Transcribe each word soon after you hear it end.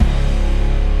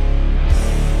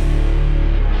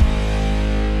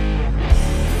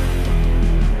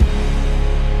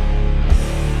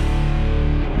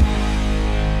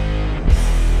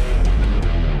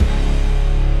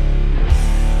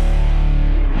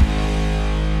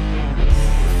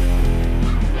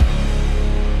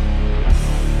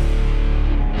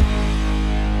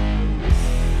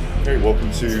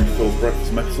to Phil's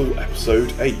Breakfast Metal,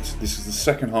 episode 8. This is the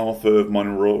second half of mine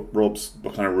and Rob's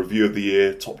kind of review of the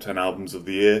year, top 10 albums of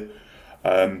the year.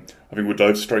 I think we'll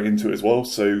dive straight into it as well.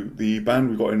 So the band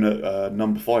we got in at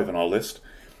number 5 on our list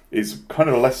is kind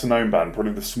of a lesser known band,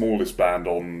 probably the smallest band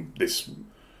on this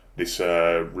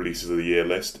releases of the year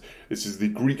list. This is the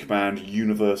Greek band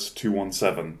Universe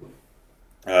 217.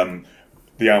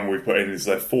 The album we've put in is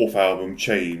their 4th album,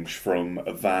 Change, from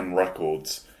Van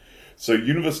Records. So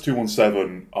Universe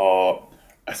 217 are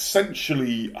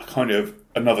essentially a kind of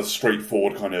another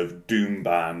straightforward kind of doom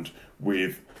band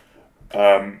with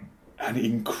an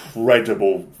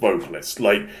incredible vocalist.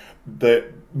 Like,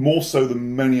 more so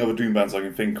than many other doom bands I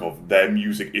can think of, their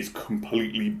music is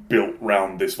completely built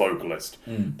around this vocalist.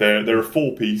 They're a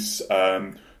 4-piece.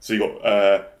 So you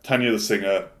got Tanya the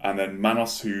singer, and then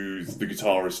Manos, who's the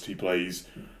guitarist. He plays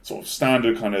sort of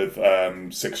standard kind of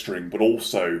 6-string, but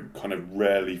also kind of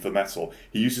rarely for metal.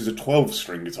 He uses a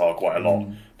 12-string guitar quite a lot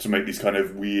to make these kind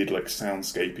of weird, like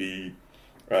soundscapey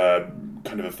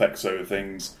kind of effects over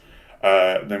things.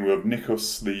 Then we have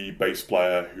Nikos, the bass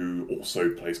player, who also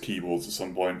plays keyboards at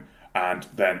some point, and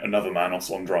then another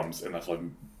Manos on drums, unless I've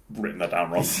written that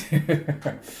down wrong.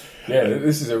 Yeah,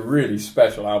 this is a really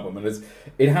special album, and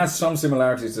it has some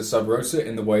similarities to Sub Rosa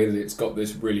in the way that it's got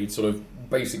this really sort of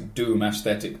basic doom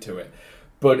aesthetic to it,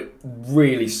 but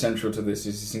really central to this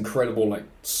is this incredible, like,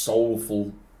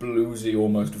 soulful, bluesy,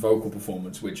 almost vocal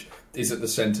performance, which is at the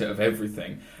centre of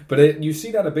everything. But you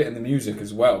see that a bit in the music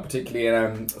as well, particularly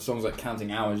in songs like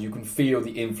Counting Hours. You can feel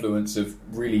the influence of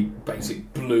really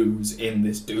basic blues in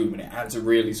this doom, and it adds a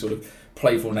really sort of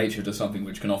playful nature to something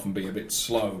which can often be a bit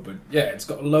slow. But yeah, it's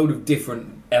got a load of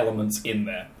different elements in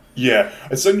there. Yeah,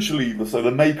 essentially, so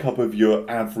the makeup of your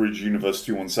average Universe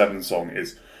 217 song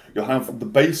is you'll have the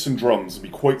bass and drums will be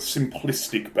quite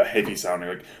simplistic but heavy sounding.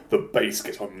 Like, the bass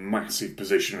gets a massive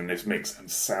position in this mix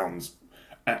and sounds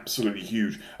absolutely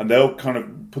huge. And they'll kind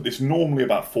of put this normally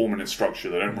about 4-minute structure.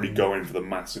 They don't really go in for the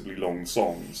massively long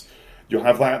songs. You'll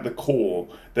have that at the core.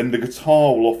 Then the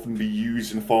guitar will often be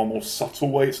used in a far more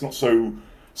subtle way. It's not so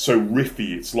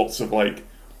riffy. It's lots of, like,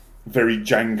 very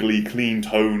jangly, clean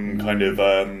tone kind of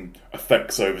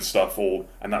effects over stuff,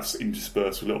 and that's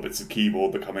interspersed with little bits of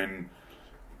keyboard that come in,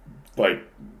 like,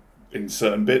 in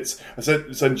certain bits.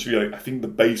 Essentially, like, I think the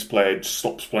bass player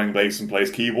stops playing bass and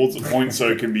plays keyboards at points, so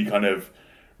it can be kind of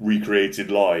recreated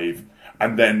live.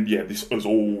 And then, yeah, this was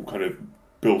all kind of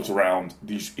built around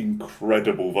these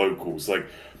incredible vocals. Like,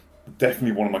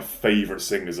 definitely one of my favourite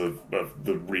singers of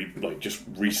the just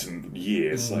recent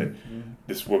years. Like,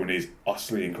 this woman is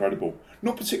utterly incredible.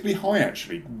 Not particularly high,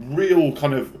 actually. Real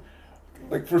kind of,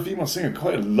 like, for a female singer,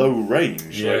 quite a low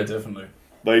range. Yeah, like, definitely.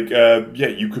 Like, yeah,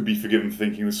 you could be forgiven for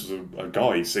thinking this was a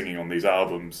guy singing on these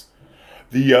albums.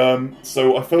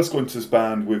 So I first got into this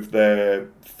band with their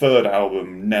 3rd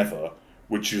album, Never,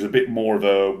 which is a bit more of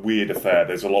a weird affair.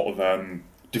 There's a lot of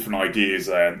different ideas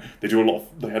there, and they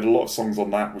had a lot of songs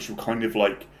on that which were kind of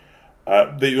like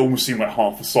they almost seem like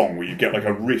half a song, where you get like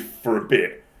a riff for a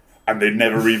bit and they'd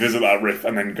never revisit that riff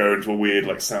and then go into a weird,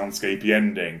 like, soundscapey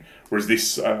ending. Whereas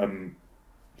this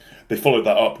they followed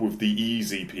that up with the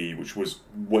Ease EP, which was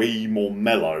way more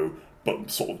mellow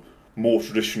but sort of more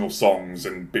traditional songs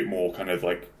and a bit more kind of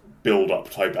like build-up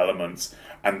type elements.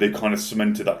 And they kind of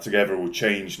cemented that together with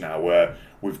Change now, where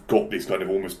we've got these kind of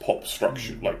almost pop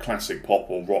structured, like classic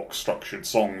pop or rock structured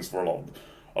songs for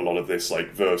a lot of this,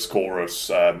 like, verse,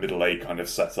 chorus, middle eight kind of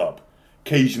setup.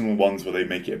 Occasional ones where they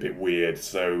make it a bit weird.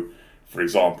 So, for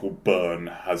example, Burn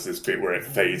has this bit where it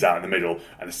fades out in the middle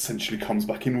and essentially comes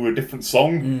back in with a different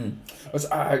song.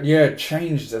 Yeah,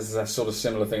 Change does a sort of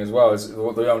similar thing as well. It's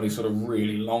the only sort of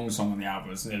really long song on the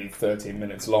album. It's nearly 13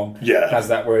 minutes long. Yeah. Has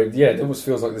that where it almost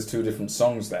feels like there's 2 different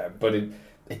songs there, but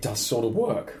it does sort of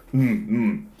work.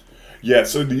 Yeah,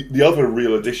 so the other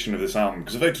real addition of this album,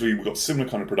 because effectively we've got similar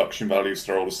kind of production values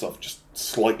to all the stuff, just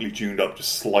slightly tuned up,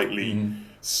 just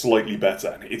slightly better,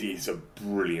 and it is a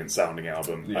brilliant sounding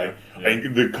album. I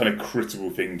think the kind of critical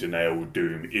thing to nail with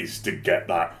Doom is to get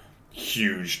that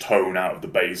huge tone out of the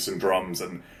bass and drums,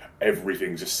 and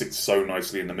everything just sits so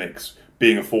nicely in the mix.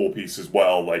 Being a 4-piece as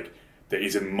well, like, there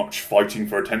isn't much fighting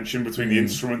for attention between the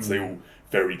instruments. They all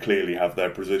very clearly have their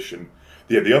position.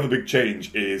 Yeah, the other big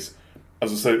change is,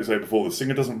 as I said before, the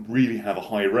singer doesn't really have a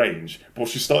high range. But what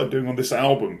she started doing on this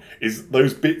album is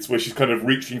those bits where she's kind of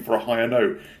reaching for a higher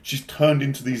note, she's turned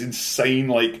into these insane,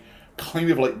 like,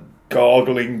 kind of like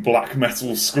gargling black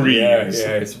metal screams.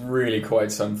 Yeah, it's really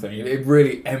quite something. It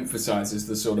really emphasises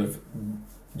the sort of,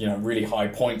 really high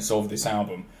points of this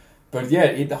album. But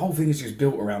yeah, the whole thing is just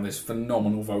built around this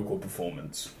phenomenal vocal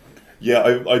performance.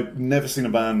 Yeah, I've never seen a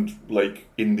band like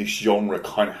in this genre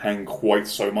kind of hang quite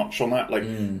so much on that,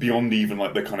 like beyond even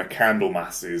like the kind of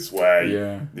Candlemasses where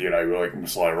you know, like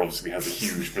Messiah obviously has a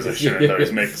huge position in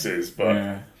those mixes,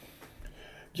 but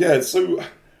so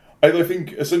I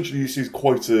think essentially this is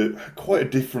quite a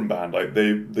different band. Like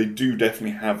they do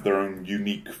definitely have their own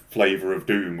unique flavour of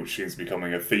doom, which seems to be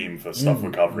becoming a theme for stuff we're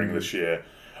covering this year.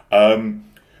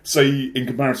 Say in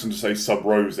comparison to say Sub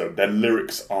Rosa, their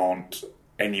lyrics aren't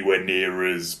anywhere near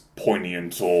as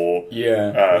poignant or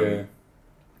kind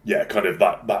of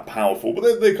that powerful,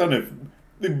 but they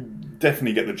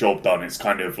definitely get the job done. It's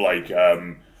kind of like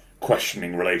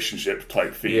questioning relationship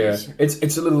type themes. Yeah,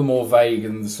 it's a little more vague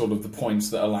than the sort of the points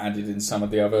that are landed in some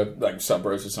of the other like Sub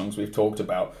Rosa songs we've talked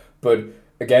about, but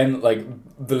again, like,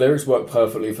 the lyrics work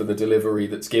perfectly for the delivery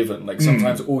that's given. Like,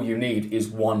 sometimes all you need is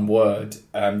one word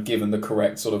given the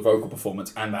correct sort of vocal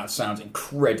performance, and that sounds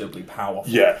incredibly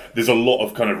powerful. Yeah, there's a lot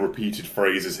of kind of repeated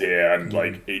phrases here, and,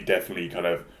 like, it definitely kind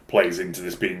of plays into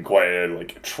this being quite a,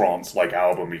 like, trance-like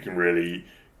album. You can really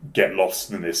get lost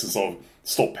in this and sort of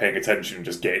stop paying attention and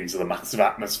just get into the massive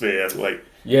atmosphere, like...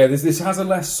 Yeah, this has a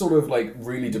less sort of like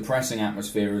really depressing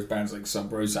atmosphere as bands like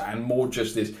Sub Rosa, and more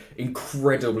just this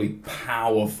incredibly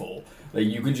powerful. Like,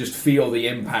 you can just feel the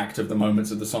impact of the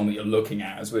moments of the song that you're looking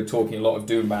at. As we're talking, a lot of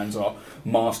doom bands are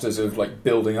masters of like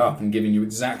building up and giving you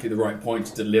exactly the right point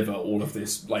to deliver all of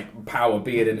this like power,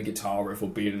 be it in a guitar riff or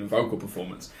be it in a vocal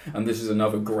performance. And this is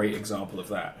another great example of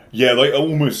that. Yeah, like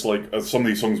almost like some of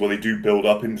these songs where they do build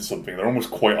up into something, they're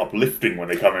almost quite uplifting when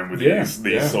they come in with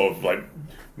these sort of like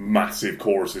massive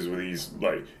choruses with these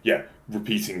like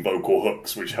repeating vocal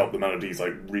hooks which help the melodies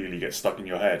like really get stuck in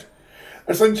your head.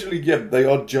 Essentially, they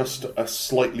are just a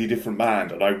slightly different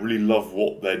band, and I really love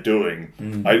what they're doing.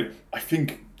 I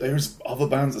think there's other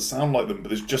bands that sound like them, but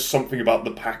there's just something about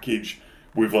the package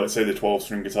with, like, say, the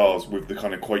 12-string guitars with the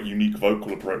kind of quite unique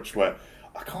vocal approach where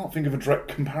I can't think of a direct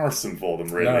comparison for them,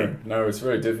 really. No, it's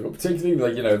very difficult. Particularly,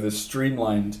 like, you know, the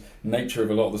streamlined nature of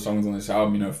a lot of the songs on this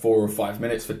album, you know, 4 or 5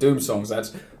 minutes for doom songs,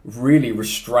 that's really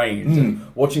restrained.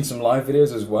 And watching some live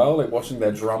videos as well, like watching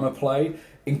their drummer play,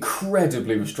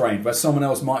 incredibly restrained, where someone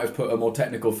else might have put a more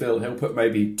technical feel, he'll put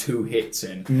maybe 2 hits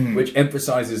in, which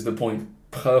emphasises the point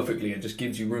perfectly and just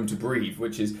gives you room to breathe,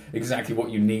 which is exactly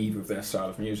what you need with their style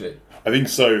of music. I think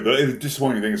so. The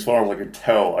disappointing thing, as far as I can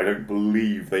tell, I don't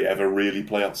believe they ever really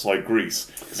play outside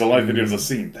Greece. Because the live videos I've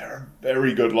seen, they're a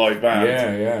very good live band.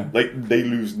 Yeah. Like, they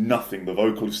lose nothing. The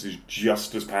vocalist is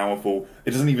just as powerful.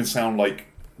 It doesn't even sound like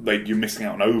you're missing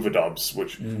out on overdubs,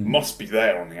 which must be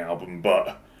there on the album,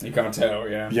 but... You can't tell,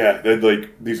 Yeah, they're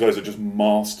like, these guys are just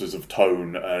masters of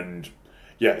tone and,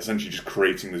 essentially just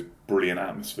creating this brilliant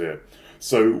atmosphere.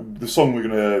 So the song we're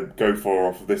going to go for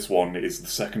off of this one is the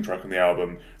second track on the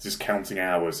album. It's just Counting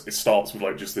Hours. It starts with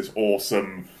like just this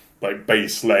awesome like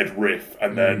bass-led riff,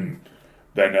 and then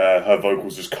her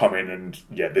vocals just come in, and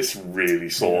this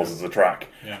really soars as a track.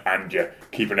 And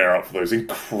keep an ear out for those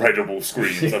incredible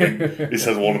screams. I think this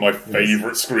has one of my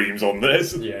favourite screams on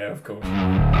this. Yeah, of course.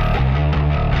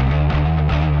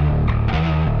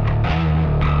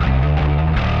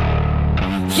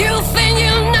 You think you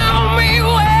know me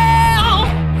well?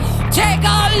 Take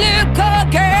a look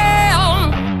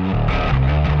again.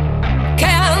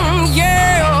 Can you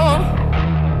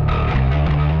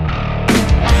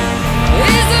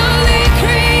easily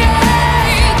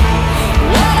create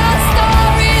what a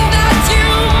story that you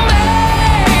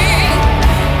made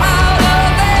out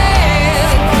of it?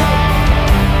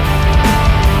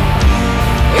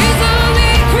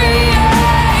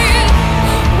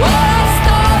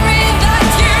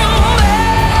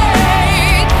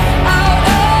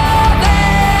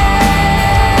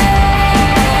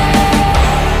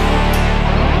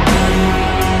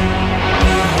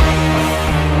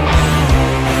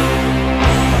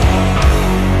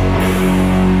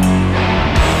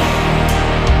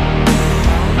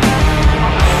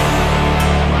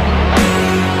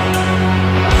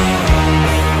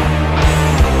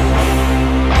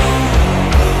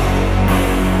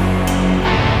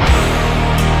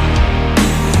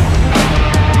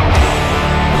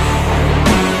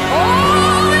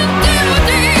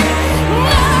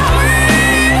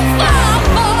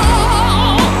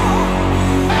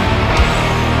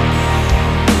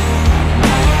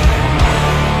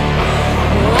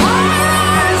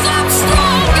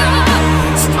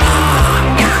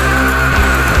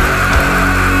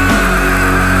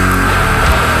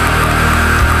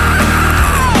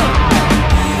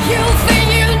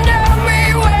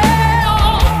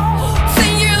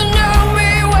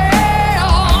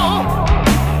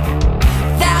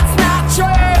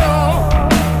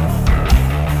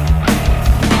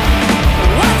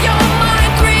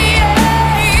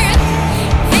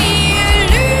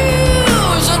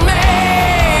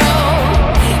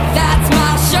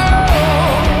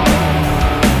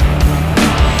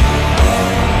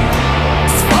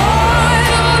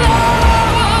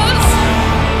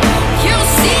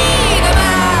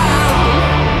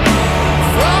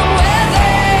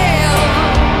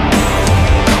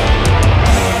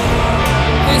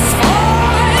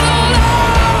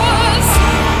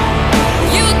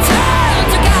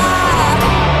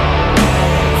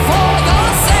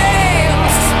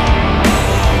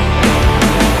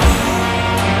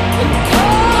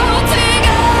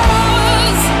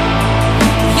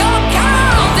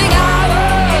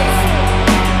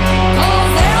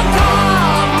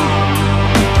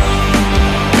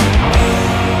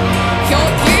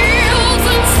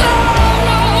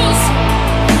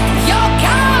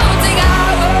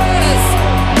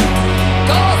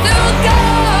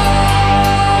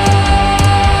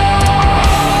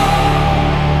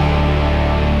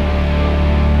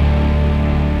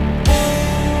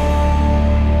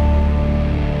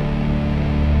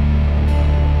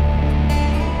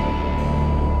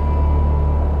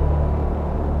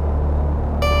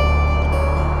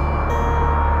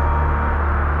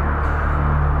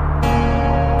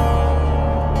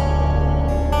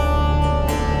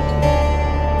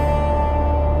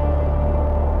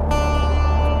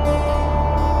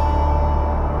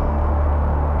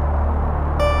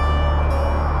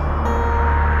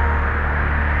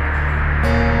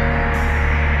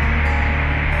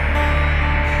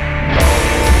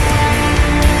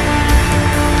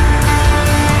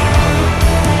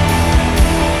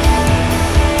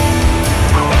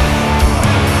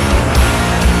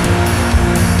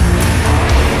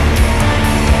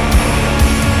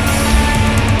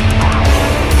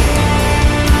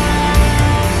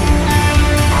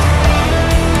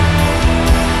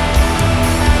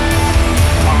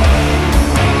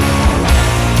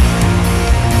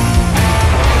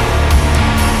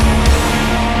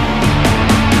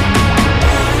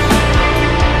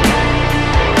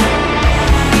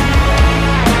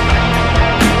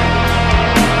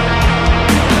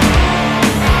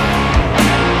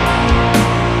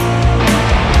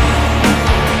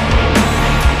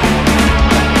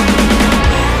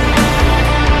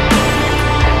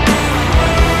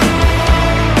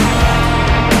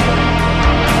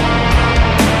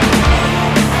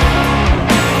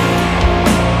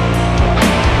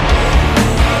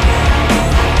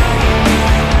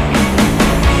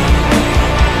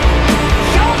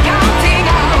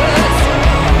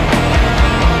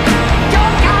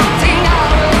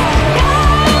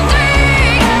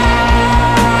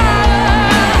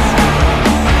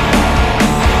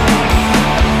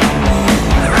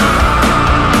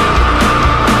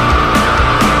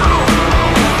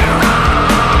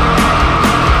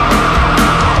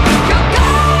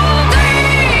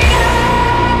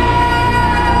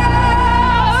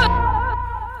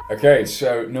 Okay,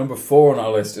 so number 4 on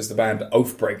our list is the band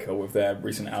Oathbreaker with their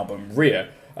recent album Rhea,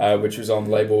 which was on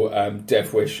the label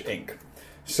Death Wish Inc.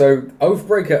 So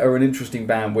Oathbreaker are an interesting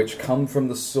band which come from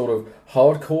the sort of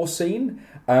hardcore scene,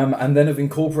 and then have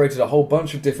incorporated a whole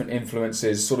bunch of different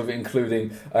influences, sort of including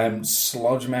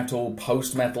sludge metal,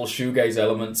 post-metal, shoegaze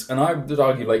elements, and I would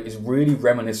argue like is really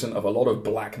reminiscent of a lot of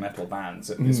black metal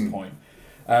bands at this point.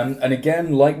 And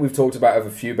again, like we've talked about of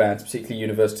a few bands, particularly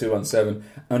Universe 217,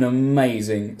 an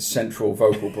amazing central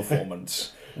vocal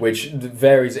performance, which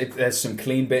varies. There's some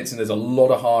clean bits and there's a lot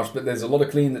of harsh, but there's a lot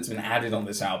of clean that's been added on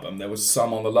this album. There was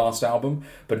some on the last album,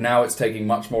 but now it's taking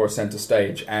much more a centre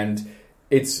stage. And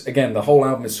it's, again, the whole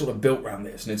album is sort of built around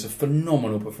this, and it's a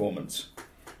phenomenal performance.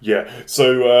 Yeah,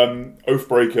 so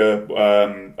Oathbreaker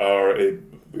are a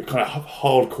kind of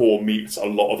hardcore meets a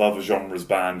lot of other genres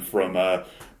band from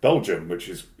Belgium, which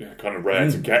is kind of rare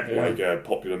to get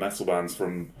popular metal bands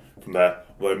from there.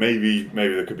 Although maybe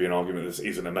there could be an argument this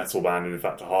isn't a metal band and in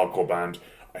fact a hardcore band.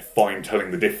 I find telling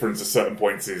the difference at certain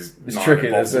points is tricky.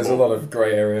 There's a lot of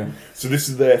grey area. So this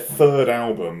is their third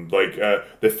album. Like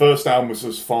their first album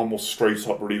was far more straight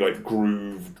up, really like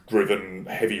groove driven,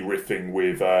 heavy riffing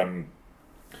with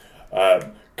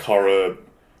Kara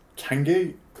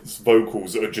Tange's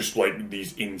vocals that are just like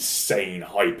these insane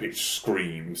high pitched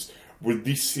screams. With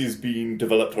this is being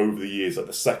developed over the years. Like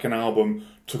the second album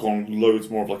took on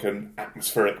loads more of like an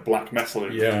atmospheric black metal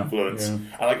influence, and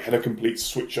like had a complete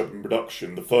switch up in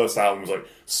production. The first album was like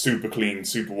super clean,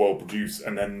 super well produced,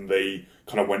 and then they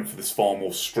kind of went for this far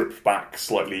more stripped back,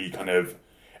 slightly kind of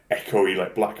echoey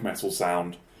like black metal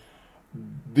sound.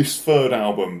 This third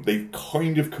album, they've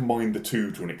kind of combined the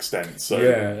two to an extent. So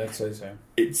yeah, I'd say so.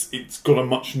 It's got a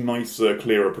much nicer,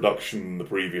 clearer production than the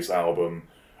previous album.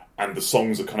 And the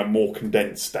songs are kind of more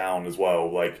condensed down as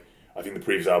well. Like, I think the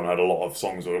previous album had a lot of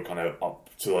songs that were kind of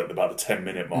up to like about the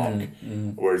 10-minute mark,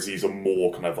 whereas these are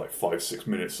more kind of like 5-6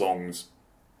 minute songs.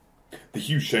 The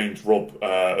huge change Rob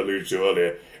alluded to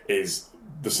earlier is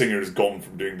the singer has gone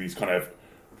from doing these kind of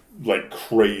like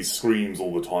crazed screams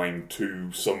all the time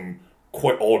to some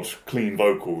quite odd, clean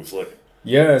vocals. Like,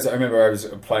 yeah, I remember I was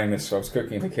playing this. So I was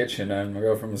cooking in the kitchen, and my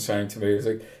girlfriend was saying to me, "It was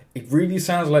like it really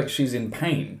sounds like she's in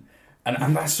pain."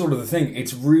 And that's sort of the thing.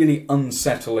 It's really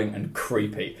unsettling and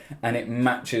creepy, and it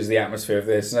matches the atmosphere of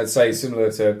this. And I'd say,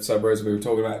 similar to Sub Rosa we were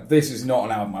talking about, this is not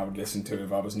an album I would listen to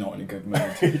if I was not in a good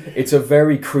mood. It's a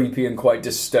very creepy and quite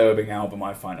disturbing album,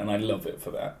 I find, and I love it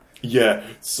for that. Yeah,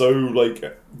 so, like,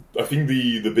 I think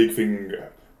the big thing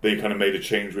they kind of made a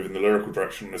change with in the lyrical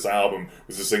direction on this album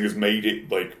was the singers made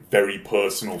it, like, very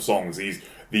personal songs.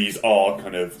 These are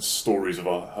kind of stories of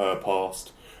her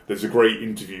past. There's a great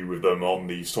interview with them on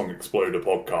the Song Exploder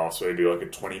podcast where they do like a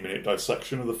 20-minute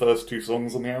dissection of the first 2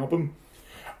 songs on the album.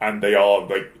 And they are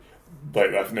like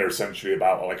I think they're essentially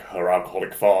about like her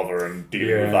alcoholic father and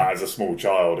dealing with that as a small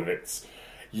child. And it's,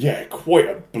 quite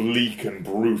a bleak and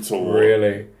brutal...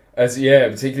 Really?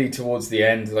 Particularly towards the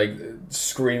end, like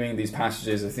screaming these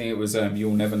passages. I think it was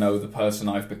 "You'll never know the person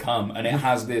I've become," and it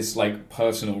has this like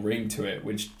personal ring to it,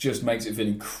 which just makes it feel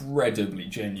incredibly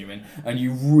genuine. And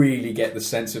you really get the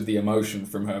sense of the emotion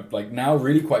from her, like now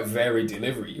really quite varied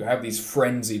delivery. You have these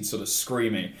frenzied sort of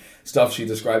screaming stuff she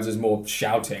describes as more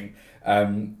shouting,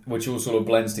 which all sort of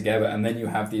blends together, and then you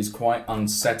have these quite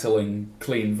unsettling,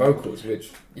 clean vocals,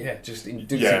 which just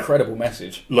do this incredible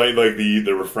message. Like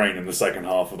the refrain in the second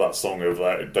half of that song of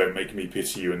 "Don't make me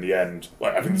pity you" in the end.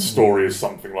 Like I think the story is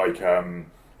something like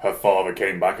her father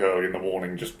came back early in the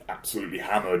morning, just absolutely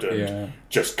hammered and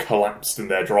just collapsed in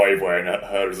their driveway, and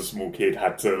her as a small kid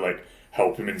had to like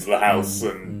help him into the house,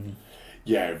 and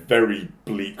very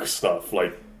bleak stuff.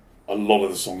 Like, a lot of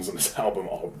the songs on this album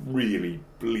are really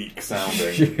bleak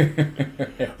sounding.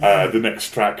 The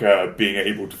next track, "Being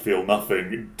Able to Feel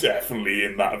Nothing," definitely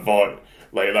in that vibe,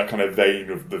 like that kind of vein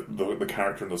of the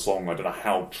character in the song. I don't know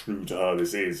how true to her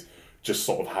this is, just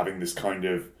sort of having this kind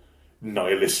of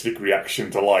nihilistic reaction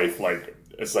to life, like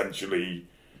essentially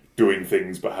doing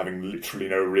things but having literally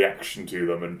no reaction to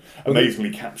them, and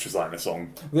amazingly captures that in a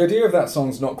song. The idea of that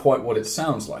song's not quite what it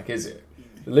sounds like, is it?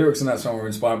 The lyrics in that song are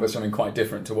inspired by something quite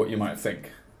different to what you might think.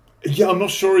 Yeah, I'm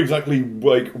not sure exactly,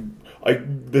 like,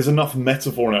 there's enough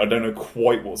metaphor in it, I don't know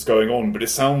quite what's going on, but it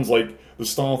sounds like the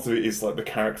start of it is like the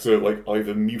character, like,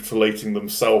 either mutilating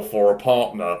themselves or a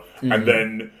partner,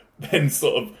 and then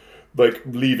sort of, like,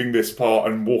 leaving this part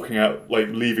and walking out, like,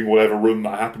 leaving whatever room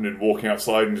that happened in, walking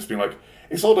outside and just being like,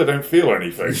 it's odd I don't feel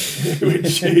anything,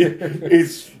 which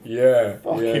is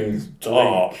fucking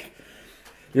dark.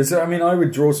 Yeah, so I mean, I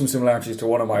would draw some similarities to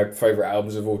one of my favourite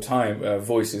albums of all time,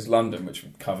 Voices London, which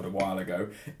we covered a while ago,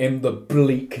 in the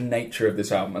bleak nature of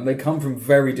this album. And they come from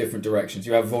very different directions.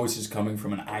 You have Voices coming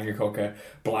from an Agricocker,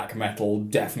 black metal,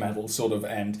 death metal sort of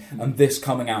end, and this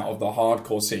coming out of the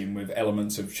hardcore scene with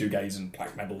elements of shoegaze and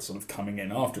black metal sort of coming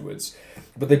in afterwards.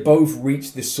 But they both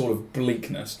reach this sort of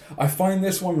bleakness. I find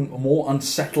this one more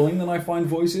unsettling than I find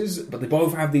Voices, but they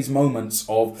both have these moments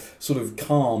of sort of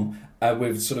calm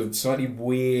with sort of slightly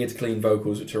weird clean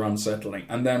vocals which are unsettling,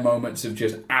 and their moments of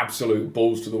just absolute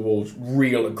balls to the walls,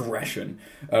 real aggression,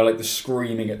 like the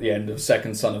screaming at the end of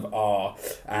Second Son of R,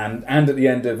 and at the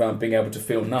end of Being Able to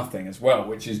Feel Nothing as well,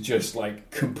 which is just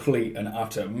like complete and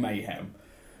utter mayhem.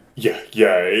 Yeah,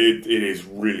 it is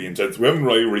really intense. We haven't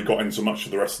really got into much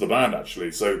of the rest of the band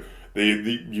actually. So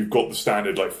you've got the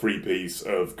standard like 3-piece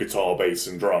of guitar, bass,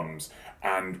 and drums,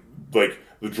 and like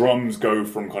the drums go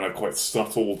from kind of quite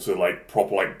subtle to like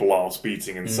proper like blast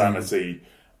beating insanity.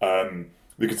 The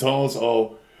guitars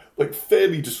are like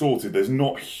fairly distorted. There's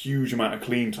not a huge amount of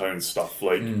clean tone stuff.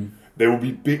 Like there will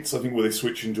be bits I think where they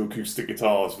switch into acoustic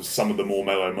guitars for some of the more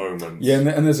mellow moments. Yeah,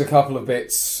 and there's a couple of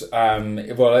bits.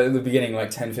 Well, at the beginning, like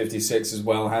 1056 as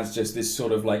well has just this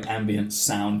sort of like ambient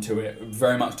sound to it,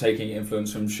 very much taking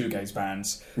influence from shoegaze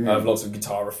bands, lots of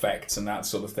guitar effects and that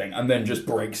sort of thing, and then just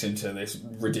breaks into this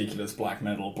ridiculous black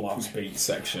metal blast beat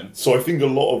section. So I think a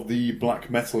lot of the black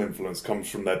metal influence comes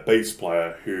from their bass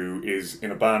player, who is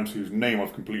in a band whose name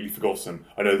I've completely forgotten.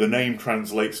 I know the name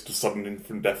translates to Sudden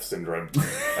Infant Death Syndrome.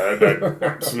 They're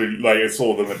absolutely, like, I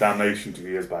saw them at Damnation 2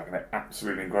 years back, and they're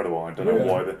absolutely incredible. I don't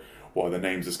know why the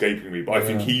name's escaping me, but I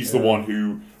think he's the one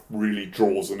who really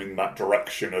draws them in that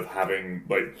direction of having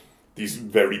like these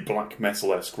very black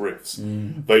metal-esque riffs.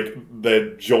 Like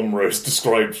their genres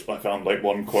described, I found like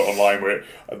one quote online where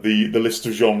the list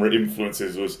of genre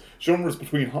influences was genres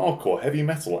between hardcore, heavy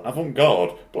metal,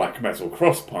 avant-garde, black metal,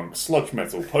 cross-punk, sludge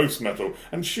metal, post-metal,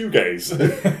 and shoegaze.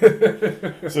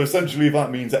 So essentially that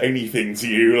means anything to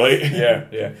you, like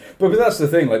yeah. But that's the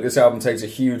thing, like this album takes a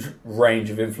huge range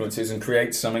of influences and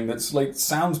creates something that's like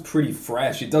sounds pretty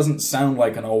fresh. It doesn't sound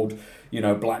like an old,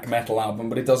 black metal album,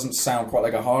 but it doesn't sound quite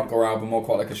like a hardcore album or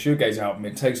quite like a shoegaze album.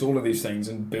 It takes all of these things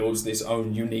and builds this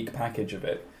own unique package of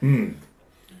it.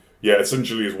 Yeah,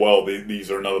 essentially as well, these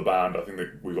are another band. I think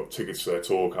that we've got tickets to their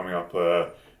tour coming up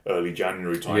early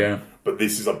January time. Yeah. But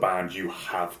this is a band you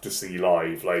have to see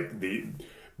live. Like the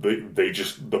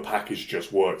package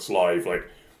just works live. Like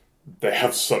they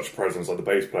have such presence. Like the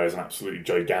bass player is an absolutely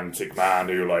gigantic man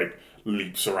who like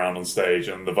leaps around on stage,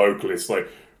 and the vocalist like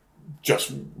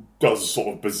just does sort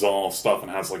of bizarre stuff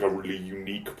and has like a really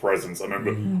unique presence. I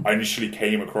remember I initially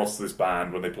came across this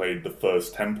band when they played the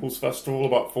first Temples Festival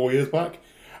about 4 years back,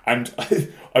 and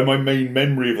my main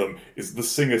memory of them is the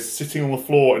singer sitting on the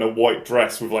floor in a white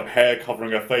dress with like hair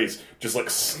covering her face, just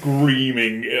like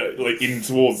screaming like in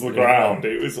towards the ground.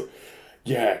 It was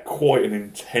quite an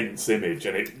intense image,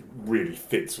 and it really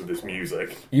fits with this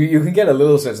music. You can get a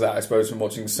little sense of that, I suppose, from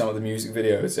watching some of the music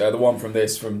videos. The one from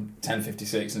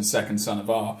 1056 and Second Son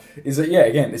of R is that,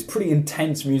 again, this pretty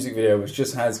intense music video which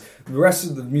just has the rest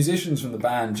of the musicians from the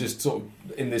band just sort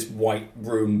of in this white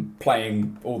room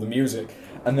playing all the music.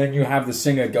 And then you have the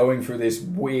singer going through this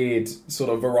weird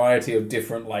sort of variety of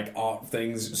different like art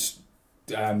things,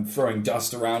 throwing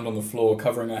dust around on the floor,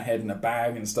 covering her head in a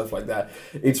bag and stuff like that.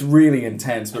 It's really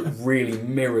intense, but really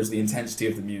mirrors the intensity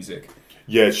of the music.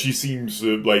 Yeah, she seems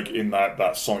like in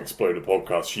that Song Exploder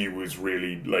podcast, she was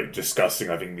really like discussing,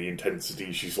 I think, the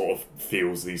intensity she sort of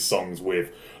feels these songs with.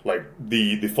 Like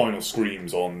the final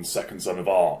screams on Second Son of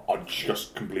R are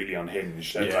just completely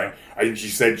unhinged. And like, I think she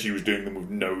said she was doing them with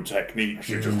no technique.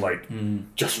 She was just like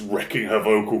just wrecking her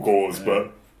vocal cords,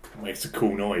 but makes a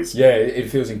cool noise. Yeah, it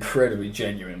feels incredibly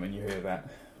genuine when you hear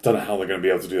that. Don't know how they're going to be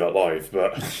able to do that live,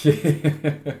 but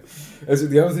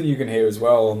the other thing you can hear as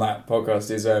well on that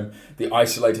podcast is the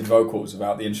isolated vocals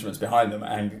about the instruments behind them,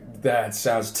 and that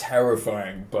sounds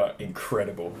terrifying but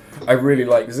incredible. I really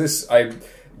like this.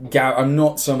 I'm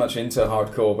not so much into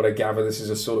hardcore, but I gather this is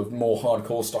a sort of more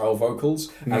hardcore style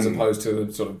vocals as opposed to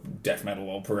the sort of death metal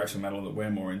or progressive metal that we're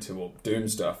more into, or doom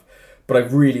stuff. But I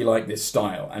really like this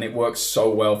style, and it works so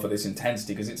well for this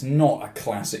intensity because it's not a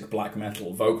classic black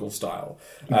metal vocal style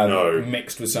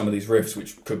mixed with some of these riffs,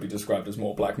 which could be described as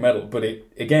more black metal. But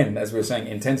it, again, as we were saying,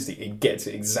 intensity, it gets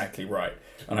it exactly right.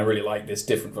 And I really like this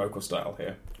different vocal style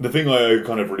here. The thing I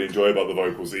kind of really enjoy about the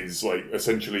vocals is, like,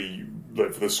 essentially,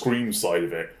 like, for the scream side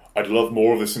of it, I'd love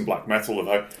more of this in black metal,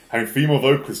 of having female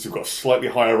vocalists who've got a slightly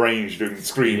higher range doing the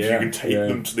screams. You can take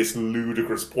them to this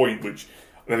ludicrous point, which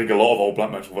I think a lot of old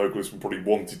black metal vocalists would probably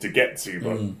wanted to get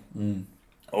to,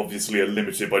 but obviously are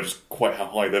limited by just quite how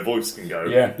high their voice can go.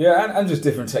 Yeah, and just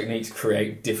different techniques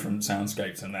create different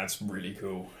soundscapes, and that's really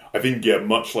cool. I think,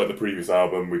 much like the previous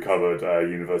album we covered,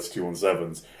 University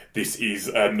 217's, this is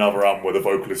another album where the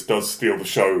vocalist does steal the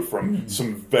show from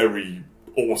some very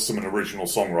awesome and original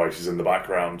songwriters in the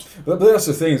background. But that's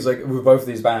the thing, is like with both of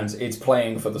these bands, it's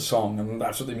playing for the song, and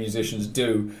that's what the musicians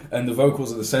do, and the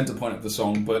vocals are the centre point of the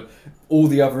song, but all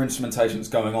the other instrumentation's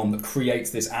going on that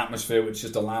creates this atmosphere which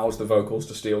just allows the vocals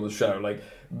to steal the show. Like,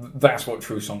 that's what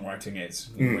true songwriting is.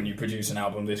 When you produce an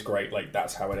album this great, like,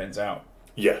 that's how it ends out.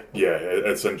 Yeah,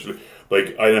 essentially.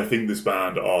 Like, I think this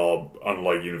band are,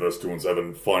 unlike University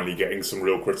 217, finally getting some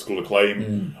real critical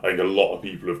acclaim. I think a lot of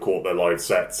people have caught their live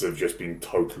sets have just been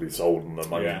totally sold on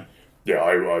them. I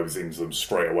was into them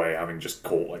straight away, having just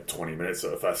caught like 20 minutes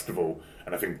at a festival,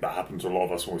 and I think that happened to a lot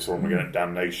of us when we saw them again at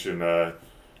Damnation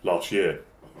last year.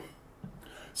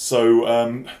 So,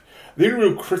 the only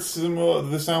real criticism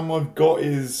of this album I've got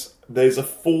is there's a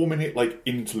 4-minute like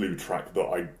interlude track that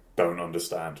I don't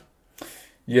understand.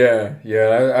 Yeah,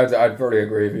 I'd probably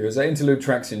agree with you. As interlude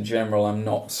tracks in general, I'm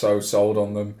not so sold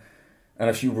on them,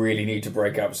 unless you really need to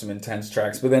break up some intense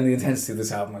tracks. But then the intensity of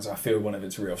this album is, I feel, one of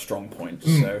its real strong points.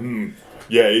 So.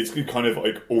 Yeah, it's kind of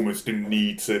like almost didn't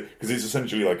need to, because it's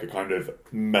essentially like a kind of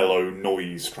mellow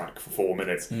noise track for 4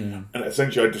 minutes. And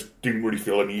essentially I just didn't really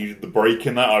feel I needed the break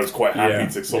in that. I was quite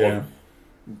happy to sort of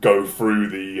go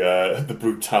through the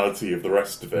brutality of the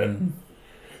rest of it.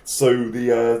 So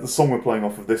the song we're playing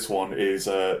off of this one is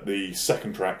the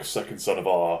second track, Second Son of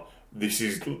R. This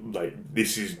is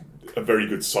a very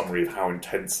good summary of how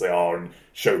intense they are, and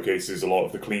showcases a lot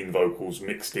of the clean vocals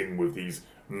mixed in with these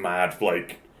mad,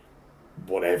 like,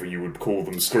 whatever you would call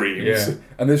them, screams. Yeah,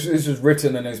 and this was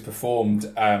written and is performed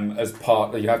as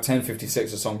part. You have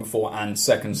 1056, a song before, and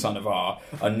Second Son of R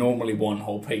are normally one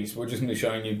whole piece. We're just going to be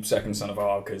showing you Second Son of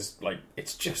R because, like,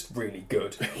 it's just really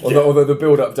good. Although the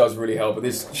build-up does really help, but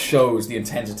this shows the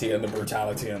intensity and the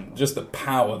brutality and just the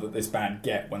power that this band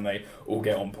get when they all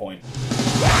get on point.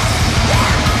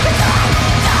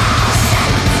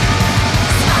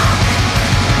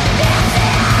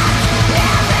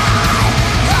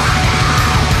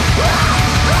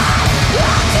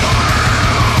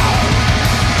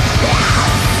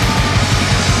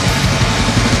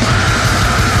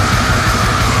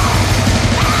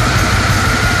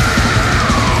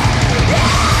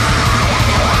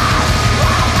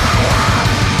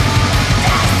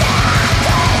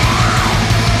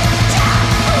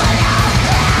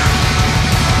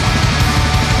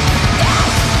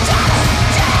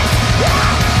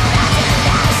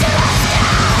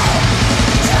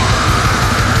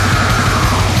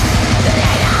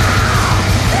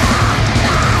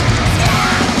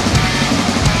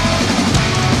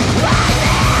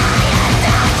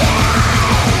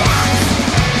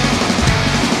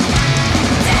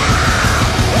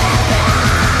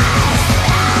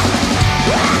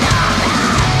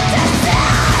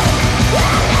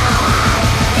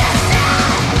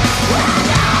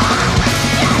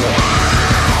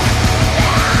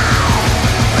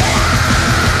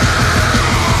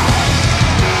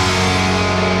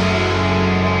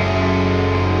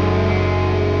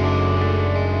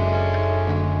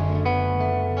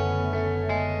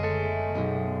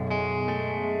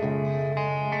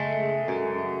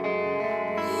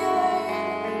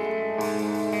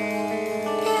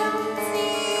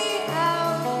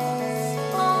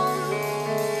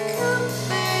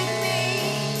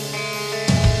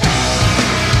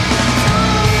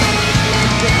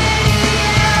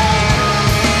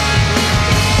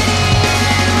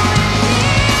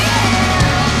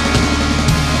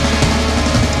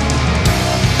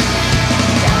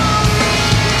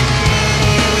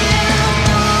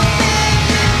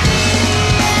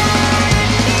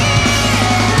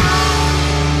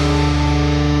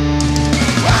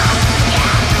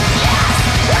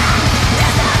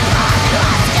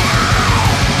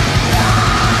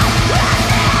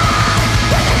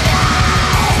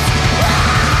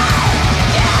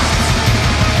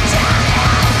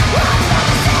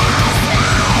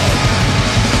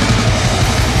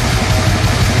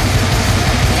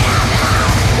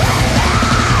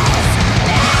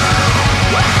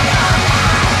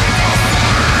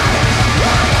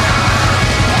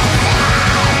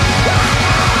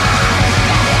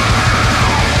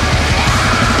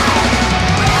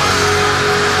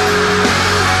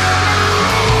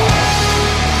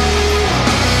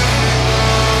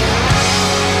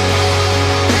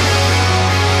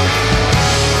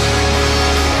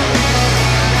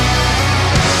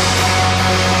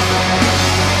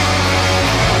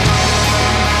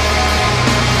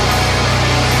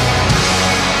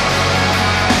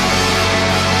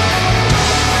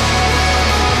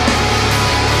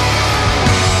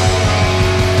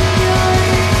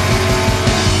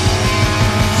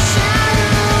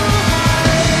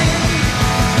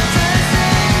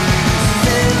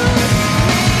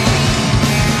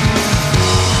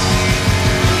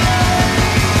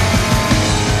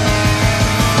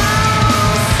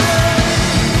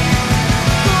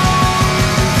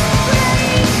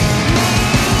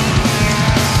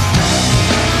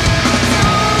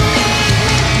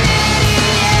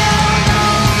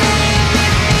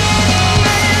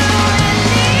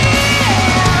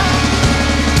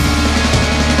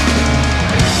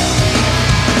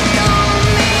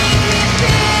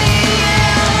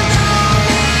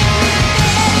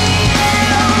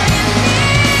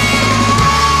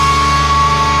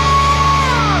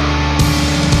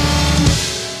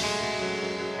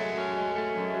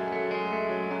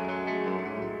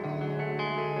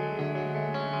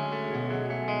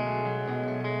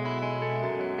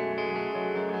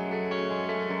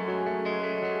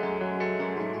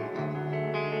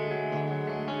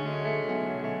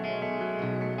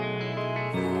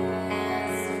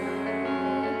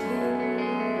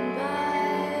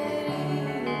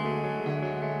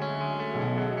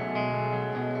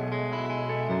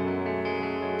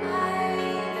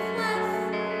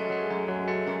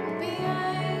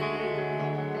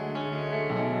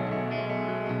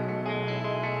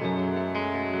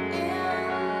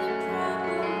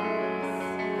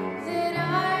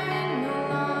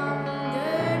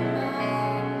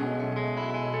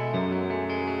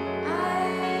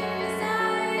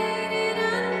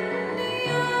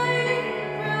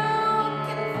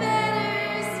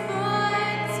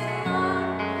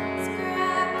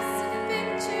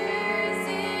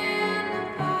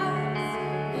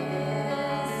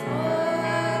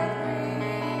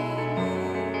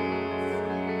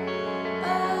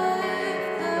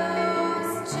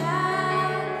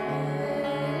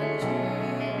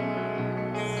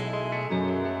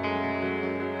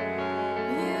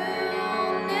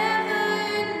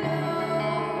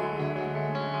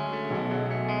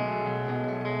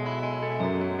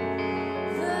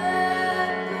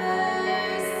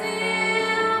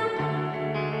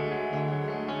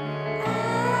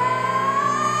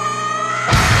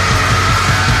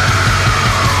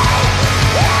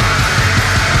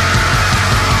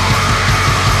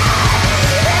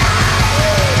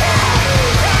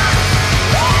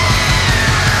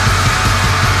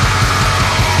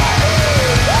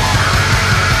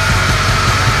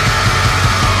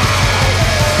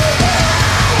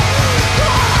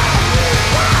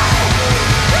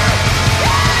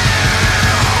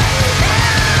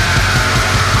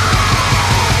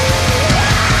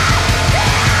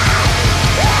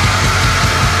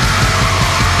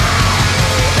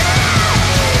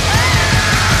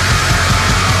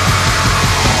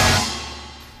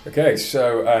 Okay,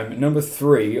 so number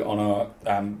 3 on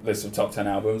our list of top 10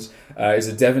 albums is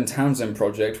a Devin Townsend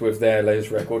project with their latest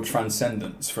record,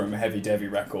 Transcendence, from Heavy Devi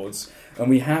Records. And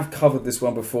we have covered this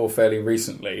one before fairly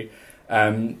recently.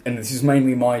 And this is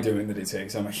mainly my doing that it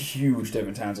is. I'm a huge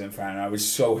Devin Townsend fan, and I was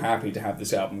so happy to have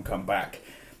this album come back.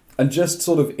 And just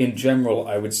sort of in general,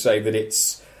 I would say that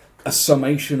it's a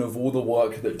summation of all the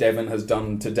work that Devin has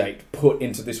done to date, put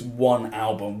into this one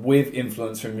album with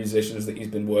influence from musicians that he's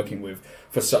been working with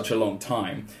for such a long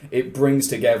time. It brings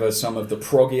together some of the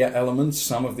proggier elements,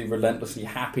 some of the relentlessly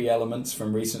happy elements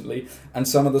from recently, and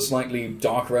some of the slightly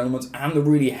darker elements, and the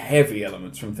really heavy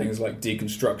elements from things like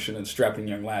Deconstruction and Strapping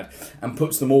Young Lad, and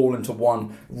puts them all into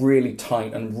one really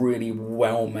tight and really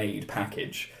well-made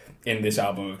package in this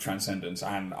album of Transcendence,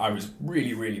 and I was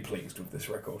really, really pleased with this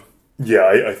record.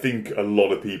 Yeah, I think a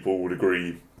lot of people would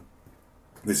agree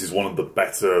this is one of the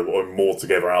better or more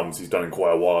together albums he's done in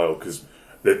quite a while, because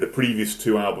the previous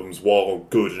 2 albums, while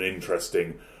good and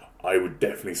interesting, I would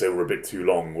definitely say were a bit too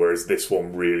long, whereas this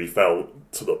one really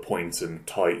felt to the point and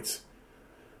tight.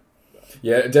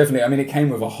 Yeah, definitely. I mean, it came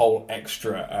with a whole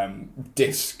extra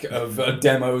disc of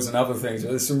demos and other things.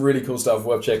 There's some really cool stuff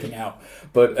worth checking out,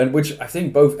 and which I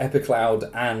think both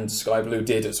Epicloud and Sky Blue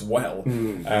did as well.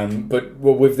 But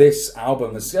with this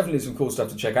album, there's definitely some cool stuff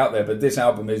to check out there. But this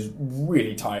album is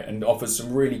really tight and offers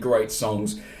some really great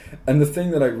songs. And the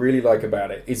thing that I really like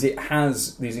about it is it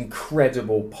has these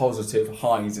incredible positive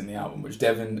highs in the album, which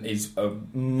Devin is a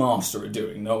master at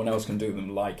doing. No one else can do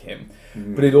them like him.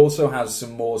 But it also has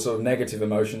some more sort of negative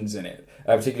emotions in it,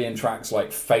 particularly in tracks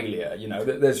like Failure. You know,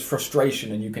 there's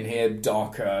frustration and you can hear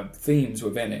darker themes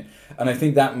within it. And I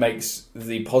think that makes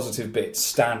the positive bits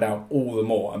stand out all the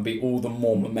more and be all the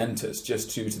more momentous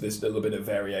just due to this little bit of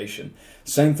variation.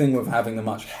 Same thing with having the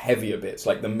much heavier bits,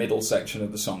 like the middle section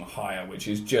of the song Higher, which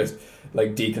is just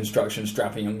like Deconstruction,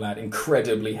 Strapping Young Lad,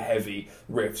 incredibly heavy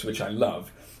riffs, which I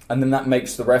love. And then that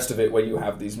makes the rest of it, where you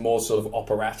have these more sort of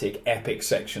operatic, epic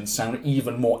sections, sound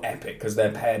even more epic because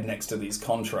they're paired next to these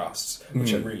contrasts,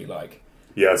 which I really like.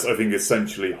 Yes, I think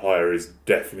essentially Higher is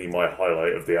definitely my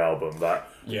highlight of the album.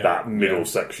 That middle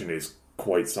section is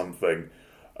quite something.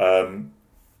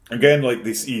 Again, like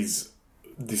this is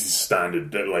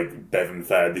standard, like Devin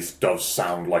fare. This does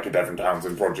sound like a Devin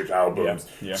Townsend project album.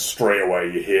 Yeah. Straight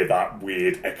away you hear that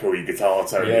weird echoey guitar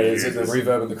tone. Yeah, the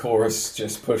reverb in the chorus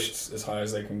just pushed as high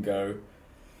as they can go.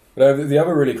 But the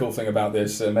other really cool thing about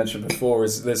this, mentioned before,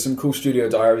 is there's some cool studio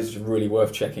diaries which are really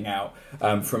worth checking out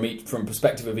from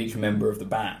perspective of each member of the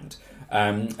band.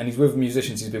 And he's with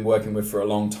musicians he's been working with for a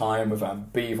long time, with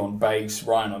Beav on bass,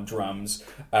 Ryan on drums,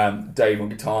 Dave on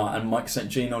guitar, and Mike St.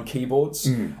 Jean on keyboards.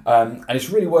 And it's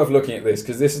really worth looking at this,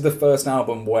 because this is the first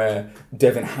album where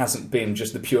Devin hasn't been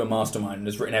just the pure mastermind and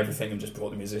has written everything and just brought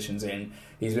the musicians in.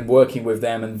 He's been working with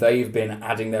them, and they've been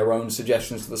adding their own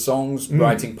suggestions to the songs,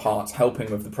 writing parts,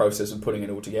 helping with the process of putting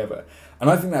it all together. And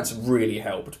I think that's really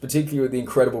helped, particularly with the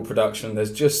incredible production.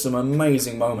 There's just some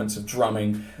amazing moments of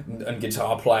drumming and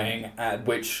guitar playing,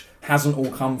 which hasn't all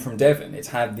come from Devin. It's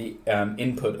had the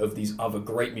input of these other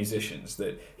great musicians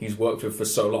that he's worked with for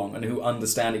so long and who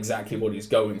understand exactly what he's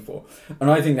going for. And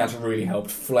I think that's really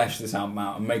helped flesh this album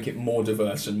out and make it more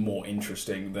diverse and more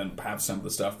interesting than perhaps some of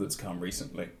the stuff that's come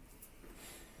recently.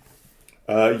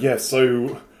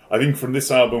 So I think from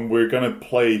this album we're going to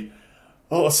play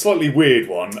a slightly weird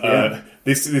one.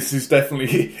 This is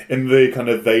definitely in the kind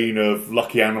of vein of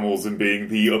Lucky Animals and being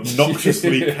the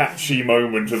obnoxiously catchy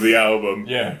moment of the album.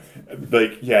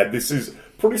 This is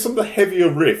probably some of the heavier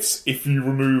riffs if you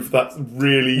remove that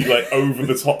really over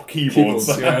the top keyboard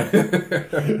sound.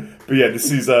 But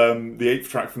this is the 8th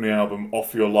track from the album,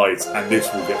 Off Your Light, and this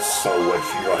will get so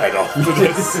wedged in your head after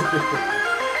this.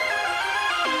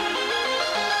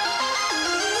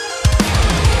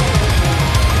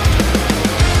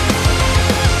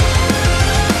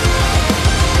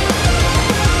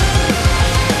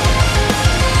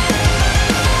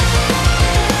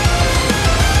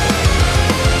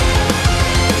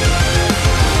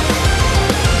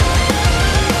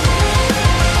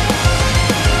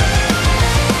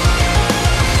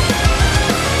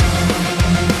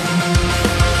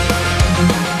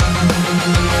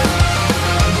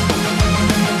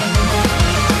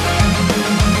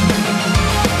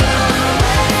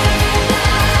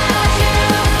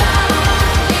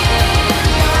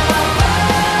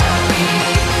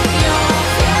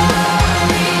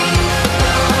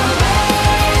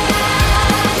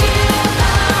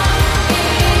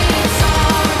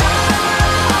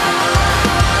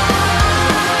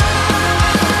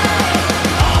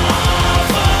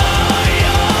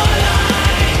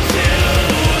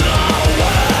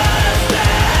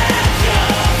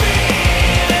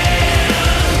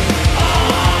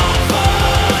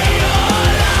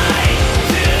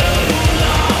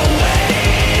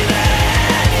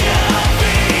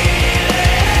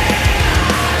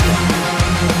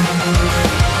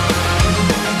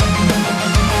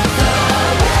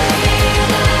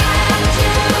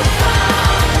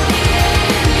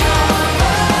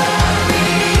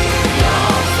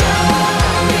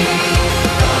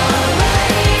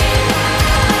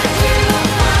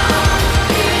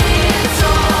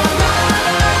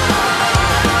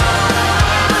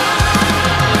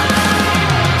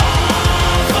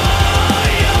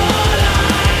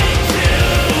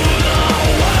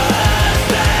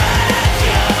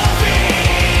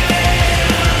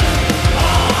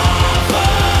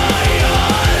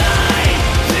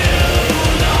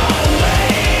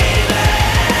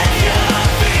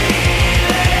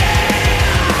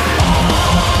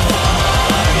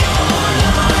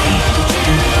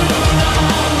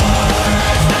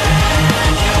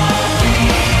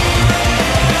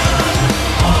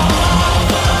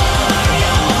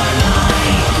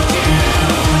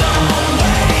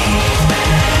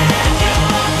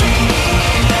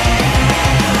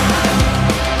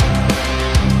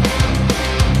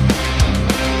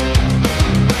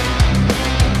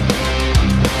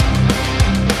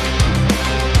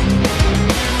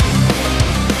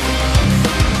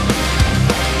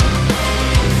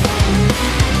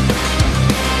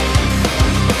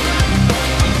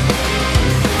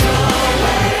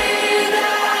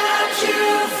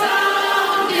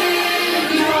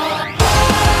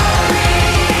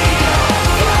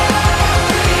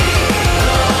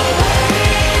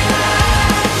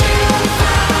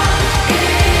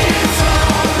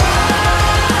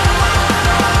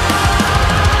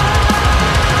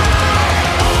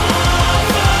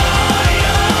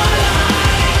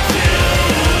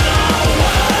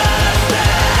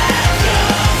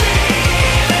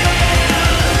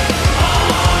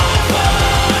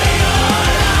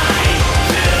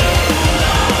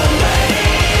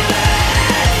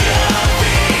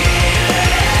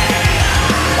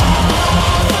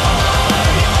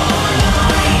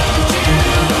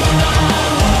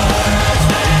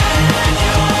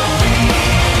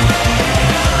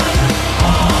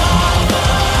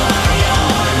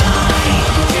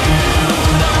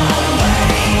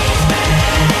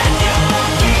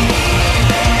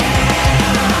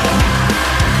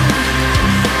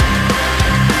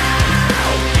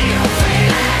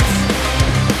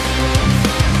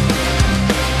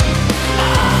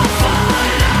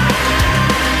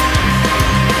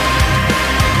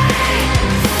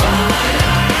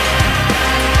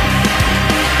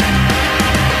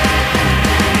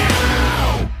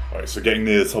 so getting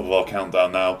near the top of our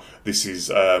countdown now. This is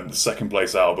the second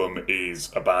place album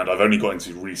is a band I've only got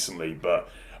into recently, but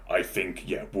I think,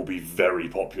 will be very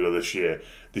popular this year.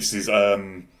 This is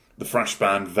the thrash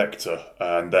band Vector,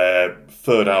 and their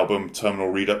third album, Terminal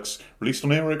Redux, released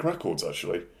on Earache Records,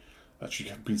 actually. Actually,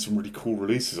 have been some really cool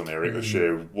releases on Earache this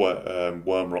year.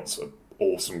 Wormrot's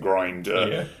awesome grind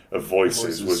of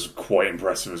voices was quite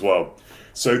impressive as well.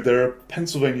 So they're a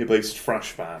Pennsylvania-based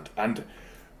thrash band, and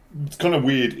it's kind of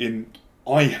weird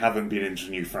I haven't been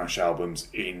into new thrash albums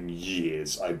in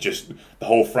years. The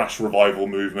whole thrash revival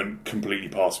movement completely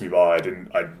passed me by. I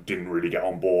didn't really get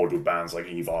on board with bands like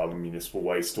Evil and Municipal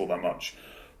Waste all that much.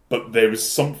 But there was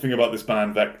something about this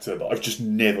band Vector that I've just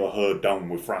never heard done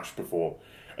with thrash before.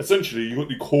 Essentially, you've got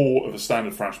the core of a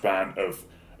standard thrash band of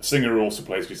a singer who also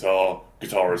plays guitar,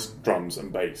 guitarist, drums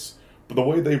and bass. But the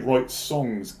way they write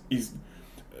songs is...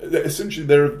 Essentially,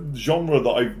 they're a genre that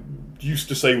I used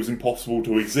to say was impossible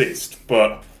to exist,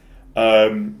 but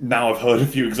now I've heard a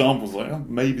few examples like,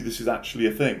 maybe this is actually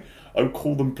a thing. I would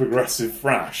call them progressive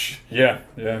thrash. Yeah.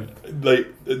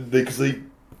 Because they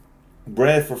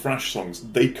rare for thrash songs,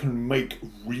 they can make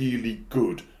really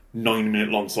good 9-minute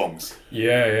long songs.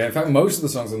 Yeah. In fact, most of the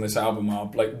songs on this album are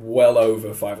like well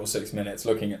over 5 or 6 minutes,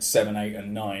 looking at 7, 8,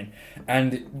 and 9.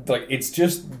 And like it's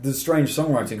just the strange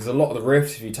songwriting, because a lot of the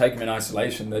riffs, if you take them in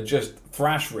isolation, they're just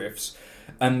thrash riffs.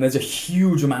 And there's a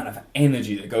huge amount of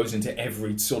energy that goes into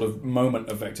every sort of moment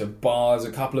of Vector. Bars,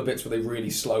 a couple of bits where they really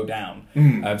slow down,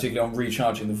 particularly on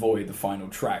Recharging the Void, the final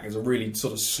track. There's a really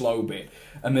sort of slow bit.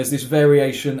 And there's this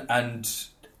variation, and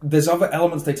there's other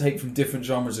elements they take from different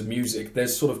genres of music.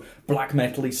 There's sort of black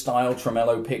metal-y style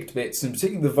tremolo picked bits, and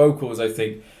particularly the vocals, I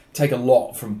think, take a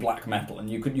lot from black metal.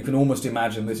 And you can almost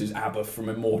imagine this is ABBA from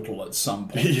Immortal at some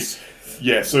point.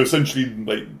 Yeah, so essentially,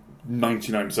 like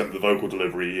 99% of the vocal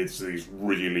delivery is these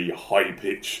really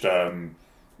high-pitched,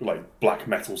 like black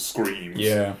metal screams.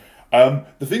 Yeah.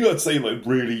 The thing I'd say like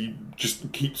really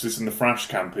just keeps this in the thrash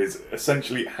camp is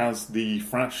essentially it has the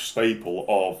thrash staple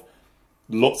of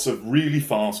lots of really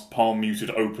fast, palm-muted,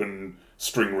 open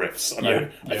string riffs.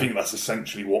 I think that's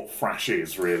essentially what thrash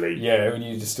is, really. Yeah, when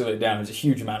you distill it down, there's a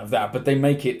huge amount of that, but they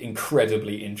make it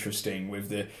incredibly interesting with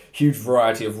the huge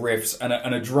variety of riffs and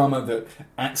a drummer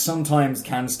that sometimes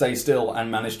can stay still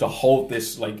and manage to hold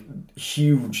this like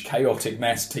huge chaotic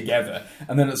mess together,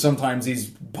 and then sometimes he's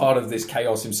part of this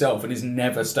chaos himself and is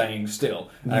never staying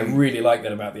still. And I really like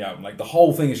that about the album. Like the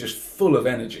whole thing is just full of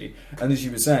energy, and as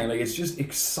you were saying, like it's just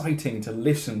exciting to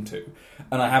listen to.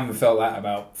 And I haven't felt that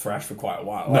about thrash for quite a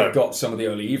while. No. I've got some of the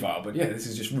early Evil, but yeah, this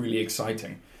is just really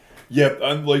exciting. Yeah,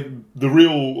 and like the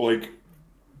real like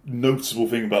noticeable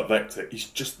thing about Vector is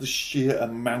just the sheer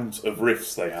amount of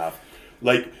riffs they have.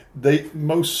 Like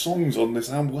most songs on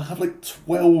this album will have like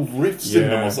 12 riffs in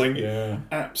them or something.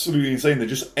 Absolutely insane. They're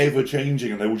just ever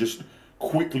changing, and they will just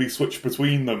quickly switch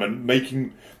between them and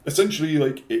making essentially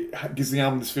like it gives the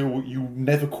album this feel you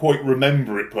never quite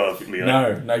remember it perfectly.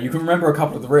 No, you can remember a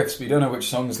couple of the riffs, but you don't know which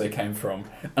songs they came from.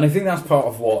 And I think that's part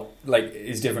of what like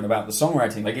is different about the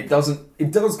songwriting. Like it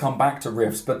does come back to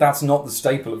riffs, but that's not the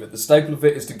staple of it. The staple of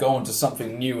it is to go on to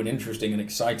something new and interesting and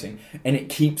exciting, and it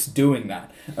keeps doing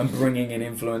that and bringing in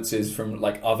influences from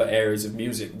like other areas of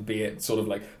music, be it sort of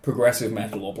like progressive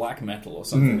metal or black metal or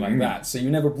something like that. So you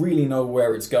never really know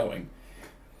where it's going.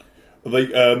 Like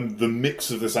the mix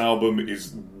of this album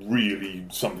is really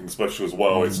something special as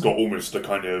well. It's got almost a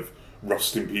kind of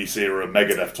Rust in Peace era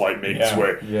Megadeth type mix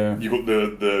where you've got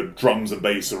the drums and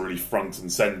bass are really front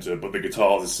and centre, but the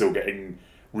guitars are still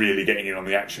really getting in on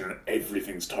the action, and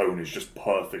everything's tone is just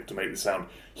perfect to make the sound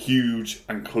huge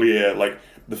and clear. Like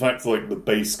the fact that like the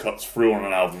bass cuts through on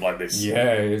an album like this.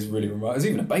 Yeah, it is really remarkable. There's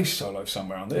even a bass solo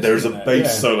somewhere on this. There's a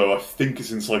bass solo, I think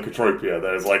it's in Psychotropia.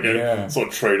 There's like a sort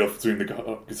of trade-off between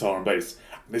the guitar and bass.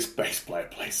 And this bass player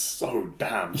plays so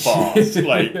damn fast.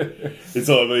 Like it's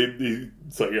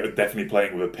like definitely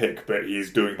playing with a pick, but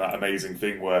he's doing that amazing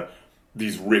thing where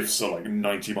these riffs are like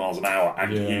 90 miles an hour,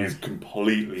 and he is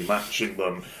completely matching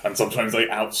them, and sometimes like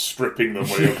outstripping them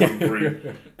when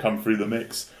you come through the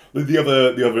mix. The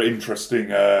other interesting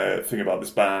thing about this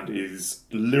band is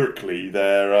lyrically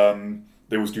they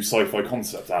always do sci-fi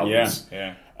concept albums.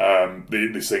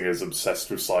 The singer's obsessed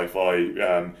with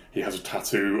sci-fi. He has a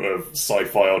tattoo of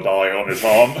 "Sci-Fi or Die" on his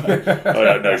arm.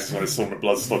 I noticed when I saw him at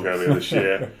Bloodstock earlier this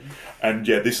year. And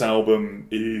yeah, this album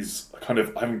is kind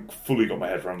of, I haven't fully got my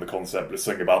head around the concept, but it's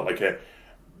something about like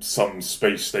some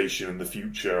space station in the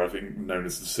future, I think known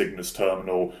as the Cygnus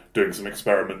Terminal, doing some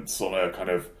experiments on a kind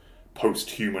of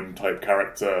post-human type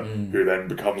character who then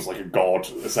becomes like a god,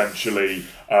 essentially.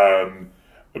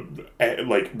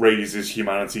 like raises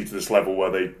humanity to this level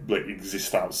where they like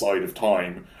exist outside of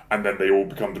time, and then they all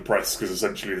become depressed because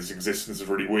essentially this existence is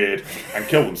really weird and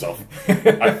kill themselves.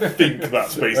 I think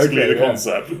that's basically the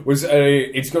concept.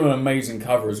 It's got an amazing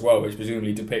cover as well, which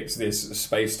presumably depicts this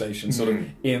space station sort of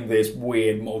in this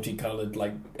weird multicolored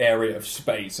like area of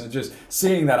space, and just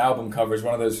seeing that album cover is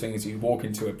one of those things you walk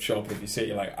into a shop, if you see it,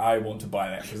 you're like, I want to buy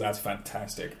that because that's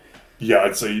fantastic. Yeah,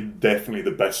 I'd say definitely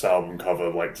the best album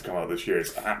cover like to come out this year.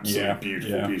 It's an absolutely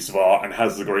beautiful piece of art, and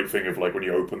has the great thing of like when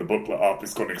you open the booklet up,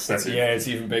 it's got an extended. Yeah, it's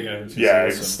even bigger. It's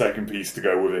a second piece to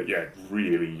go with it. Yeah,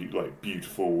 really like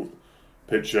beautiful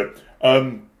picture.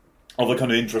 Other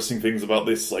kind of interesting things about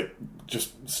this, like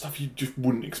just stuff you just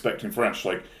wouldn't expect in Thrash,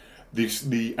 like.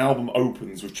 The album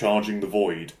opens with Charging the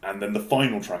Void, and then the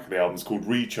final track of the album is called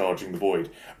Recharging the Void,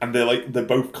 and they're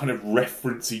both kind of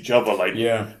reference each other, like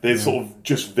they're sort of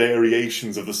just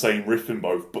variations of the same riff in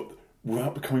both, but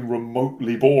without becoming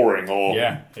remotely boring. Or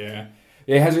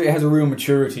it has a real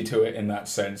maturity to it in that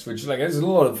sense, which like there's a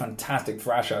lot of fantastic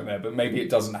thrash out there, but maybe it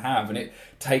doesn't have, and it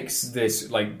takes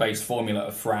this like base formula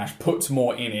of thrash, puts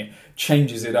more in it,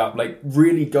 changes it up, like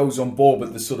really goes on board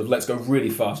with the sort of let's go really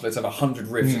fast, let's have 100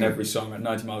 riffs in every song at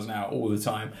 90 miles an hour all the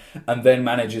time, and then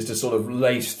manages to sort of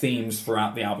lace themes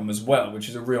throughout the album as well, which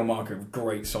is a real mark of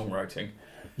great songwriting.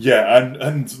 Yeah,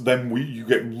 and then you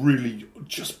get really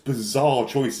just bizarre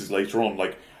choices later on,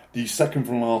 like the second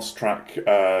from last track,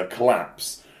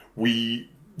 Collapse, we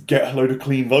get a load of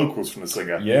clean vocals from the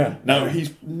singer. Yeah. Now,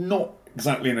 he's not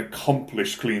exactly an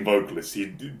accomplished clean vocalist,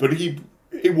 but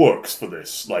it works for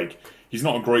this. Like, he's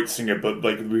not a great singer, but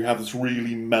like we have this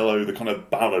really mellow, the kind of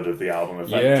ballad of the album,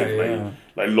 effectively. Yeah.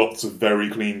 Like lots of very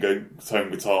clean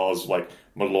tone guitars, like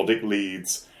melodic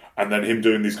leads, and then him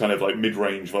doing these kind of like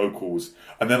mid-range vocals,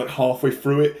 and then like halfway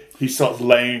through it, he starts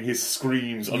laying his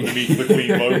screams underneath the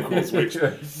clean vocals, which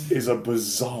is a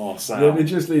bizarre sound. Yeah, it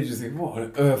just leads you to think, what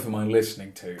on earth am I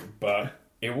listening to? But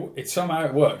it somehow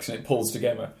it works and it pulls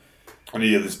together. And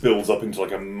this builds up into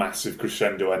like a massive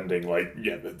crescendo ending, like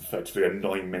effectively a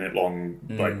 9-minute long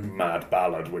like mad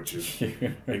ballad, which is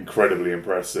incredibly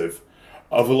impressive.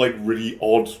 Other like really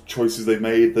odd choices they've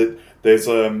made, that there's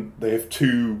they have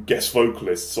two guest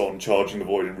vocalists on Charging the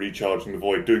Void and Recharging the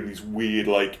Void doing these weird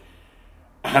like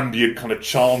ambient kind of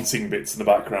chanting bits in the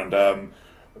background.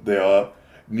 They are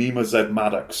Nima Z.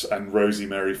 Maddox and Rosie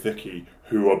Mary Thicke,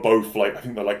 who are both like, I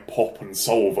think they're like pop and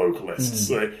soul vocalists.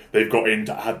 So they've got in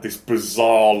to add this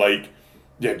bizarre like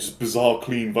just bizarre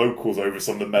clean vocals over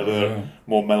some of the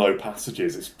more mellow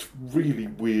passages. It's really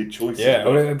weird choices. Yeah,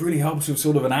 well, it really helps with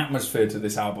sort of an atmosphere to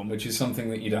this album, which is something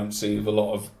that you don't see with a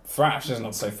lot of thrash. That's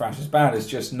not to say thrash is bad, it's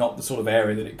just not the sort of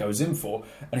area that it goes in for.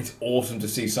 And it's awesome to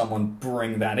see someone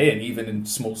bring that in, even in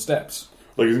small steps.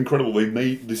 Like, it's incredible. They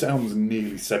made this album's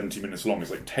nearly 70 minutes long. It's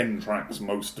like 10 tracks,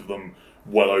 most of them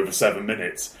well over 7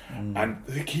 minutes, and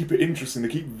they keep it interesting. They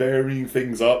keep varying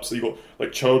things up. So you've got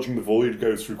like Charging the Void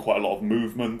goes through quite a lot of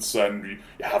movements, and you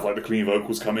have like the clean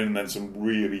vocals come in, and then some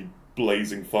really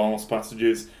blazing fast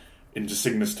passages into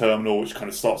Cygnus Terminal, which kind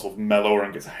of starts off mellower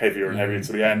and gets heavier and heavier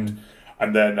to the end,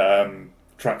 and then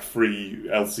track 3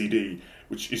 LCD,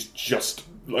 which is just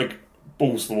like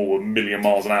balls to the wall, a million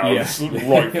miles an hour,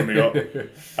 right from the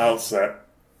outset.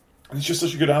 And it's just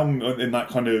such a good album in that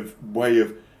kind of way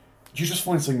of, you just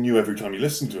find something new every time you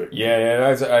listen to it.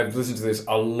 Yeah, I've listened to this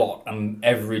a lot, and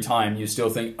every time you still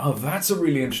think, oh, that's a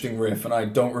really interesting riff, and I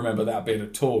don't remember that bit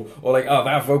at all. Or like, oh,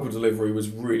 that vocal delivery was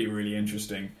really, really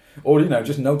interesting. Or,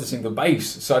 just noticing the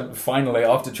bass. So finally,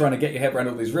 after trying to get your head around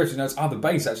all these riffs, you notice, the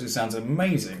bass actually sounds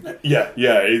amazing. Yeah.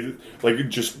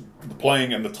 Just the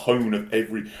playing and the tone of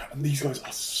every... And these guys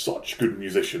are such good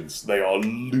musicians. They are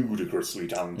ludicrously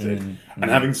talented. And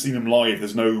having seen them live,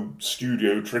 there's no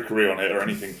studio trickery on it or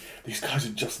anything. These guys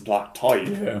are just that tight.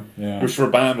 Yeah. Which for a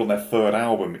band on their third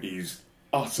album is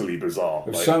utterly bizarre.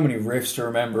 There's so many riffs to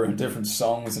remember and different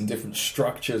songs and different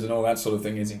structures and all that sort of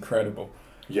thing is incredible.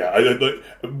 Yeah,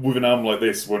 with an album like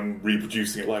this, when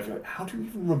reproducing it live, you're like, how do you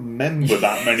even remember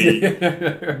that many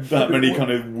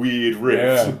kind of weird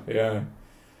riffs?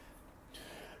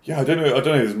 Yeah, I don't know if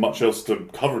there's much else to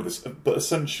cover this, but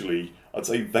essentially, I'd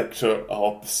say Vector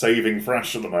are saving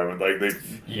thrash at the moment.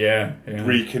 They've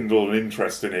rekindled an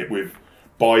interest in it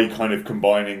by kind of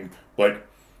combining, like,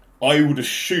 I would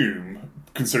assume,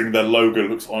 considering their logo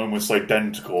looks almost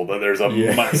identical, that there's a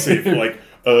massive, like,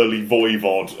 early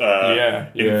Voivod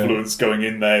influence going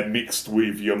in there, mixed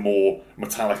with your more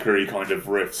Metallica-y kind of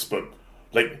riffs, but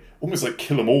like almost like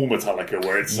Kill 'Em All Metallica,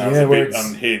 where it sounds a bit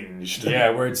unhinged. Yeah,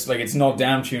 where it's like it's not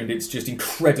down-tuned, it's just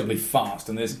incredibly fast,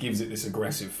 and this gives it this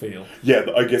aggressive feel. Yeah,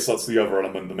 I guess that's the other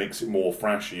element that makes it more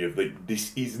thrashy.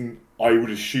 This isn't I would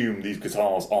assume these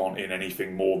guitars aren't in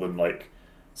anything more than like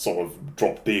sort of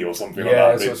drop D or something like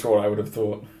Yeah, that. that's what I would have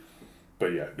thought.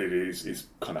 But yeah, it's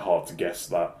kind of hard to guess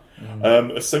that.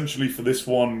 Essentially, for this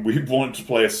one, we wanted to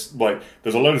play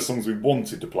there's a load of songs we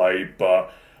wanted to play,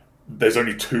 but there's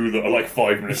only 2 that are like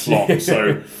 5 minutes long.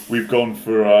 So we've gone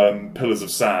for Pillars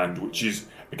of Sand, which is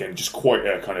again just quite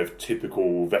a kind of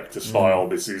typical Vector style.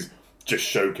 This is just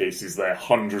showcases their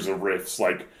hundreds of riffs,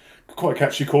 like quite a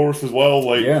catchy chorus as well.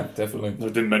 Like, yeah, definitely. I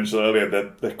didn't mention earlier,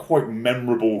 they're quite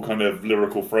memorable kind of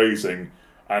lyrical phrasing,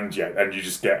 and you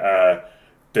just get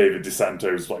David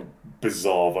DeSanto's like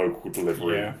bizarre vocal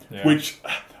delivery, which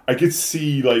I could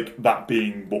see like that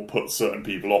being what puts certain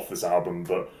people off this album,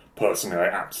 but personally I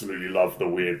absolutely love the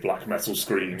weird black metal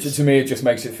screams. To me, it just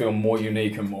makes it feel more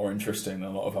unique and more interesting than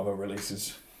a lot of other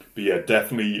releases. But yeah,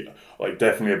 definitely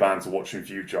a band to watch in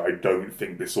future. I don't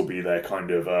think this will be their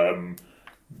kind of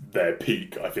their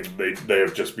peak. I think they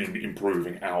have just been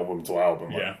improving album to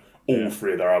album. Like, all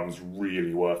 3 of their albums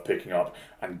really worth picking up,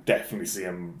 and definitely see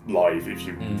them live if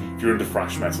you're into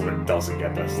thrash metal. It doesn't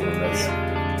get better than this.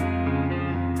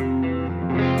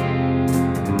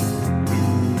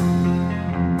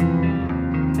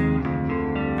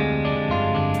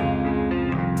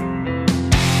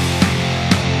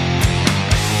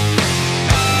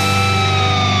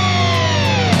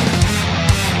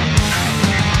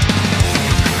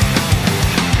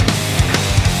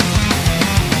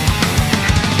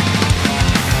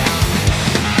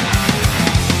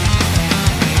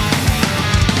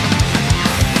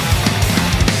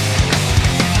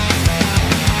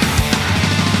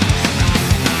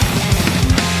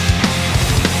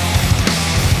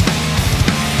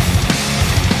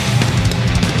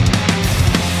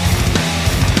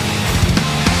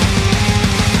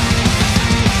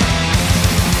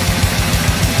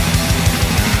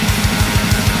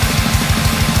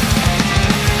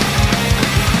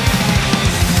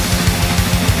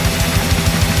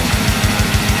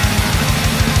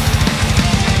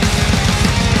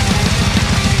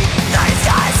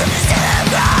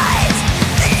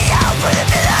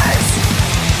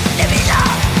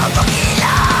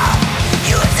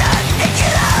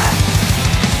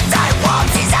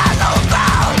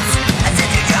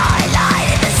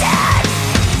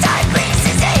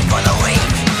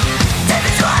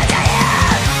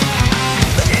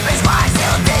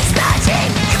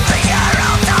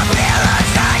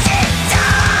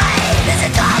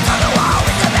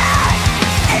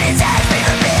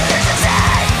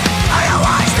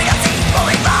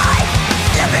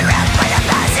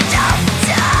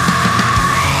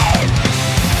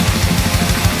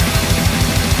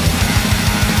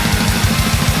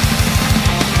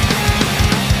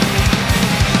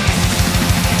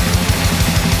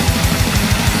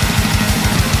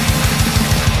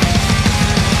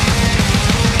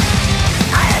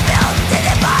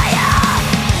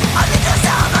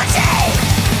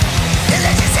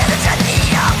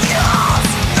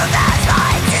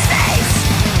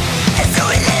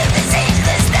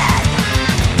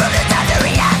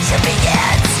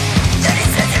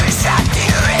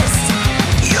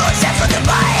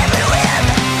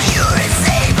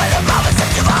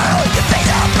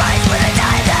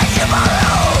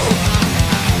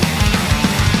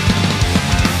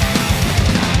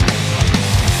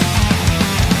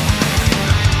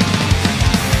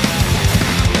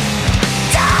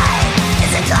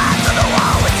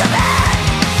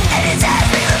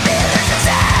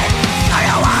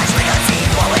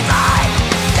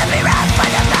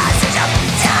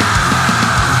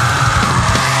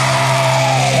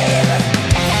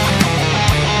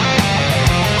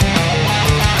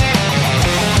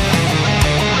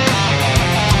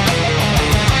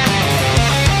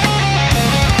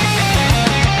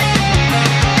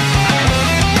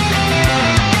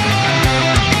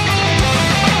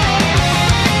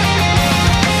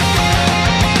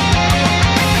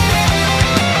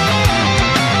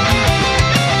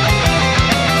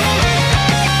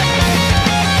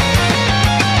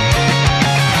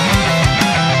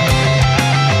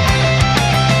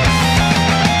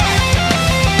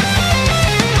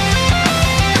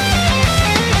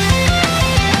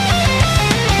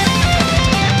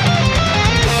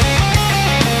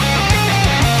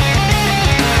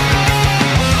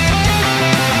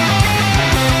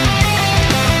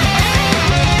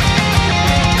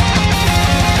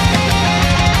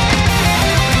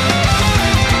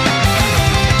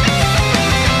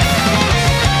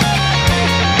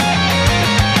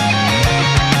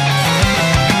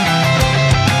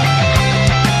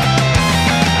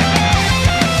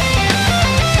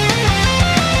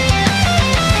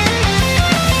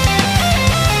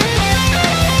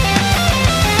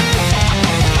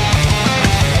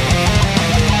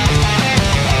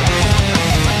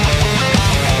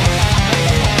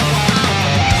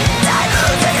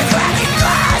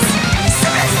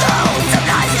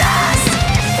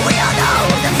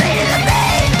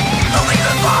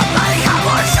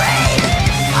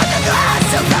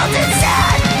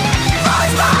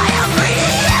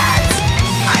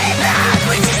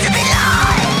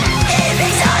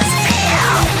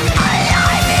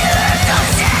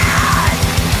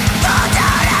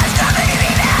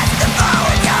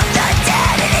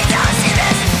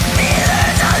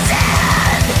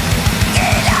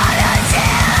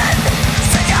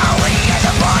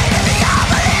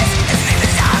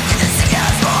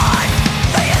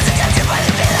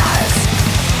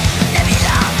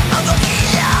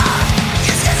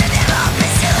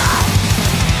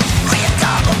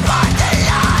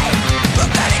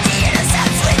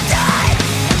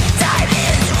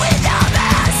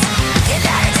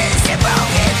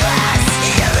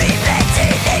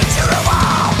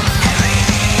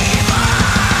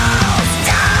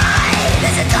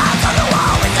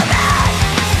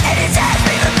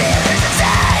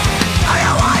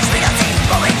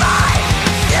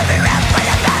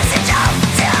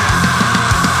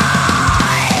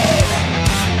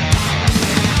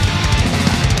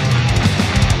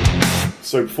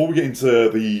 So before we get into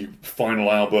the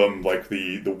final album, like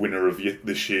the winner of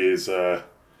this year's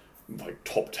like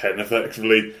top 10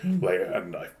 effectively,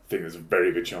 and I think there's a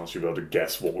very good chance you'll be able to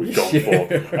guess what we've gone for.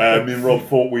 Me and Rob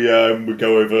thought we would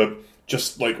go over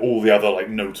just like all the other like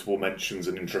notable mentions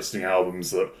and interesting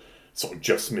albums that sort of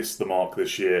just missed the mark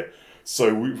this year.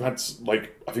 So we've had,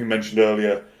 like I think mentioned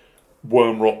earlier,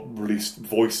 Wormrot released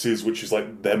Voices, which is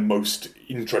like their most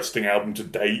interesting album to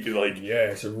date. Like, yeah,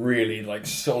 it's a really like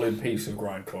solid piece of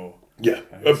grindcore. Yeah,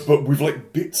 but with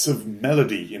like bits of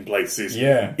melody in places.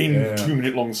 Yeah, in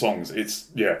 2-minute long songs. It's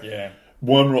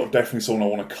Wormrot definitely someone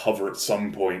I want to cover at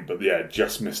some point, but yeah,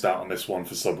 just missed out on this one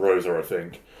for Sub Rosa, I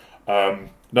think.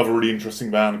 Another really interesting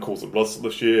band, Calls of Blood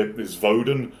this year, is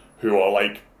Voden, who are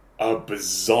like a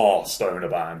bizarre stoner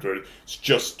band where it's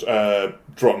just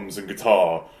drums and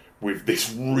guitar with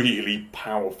this really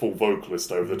powerful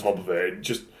vocalist over the top of it.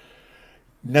 Just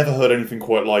never heard anything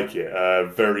quite like it.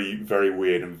 Very, very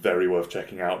weird and very worth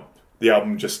checking out. The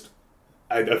album just...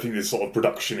 I think there's sort of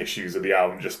production issues of the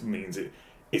album just means it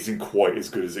isn't quite as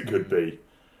good as it could be.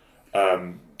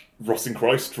 Ross in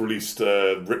Christ released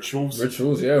Rituals.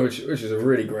 Rituals, yeah, which is a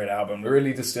really great album. It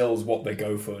really distills what they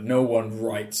go for. No one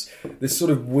writes this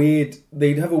sort of weird...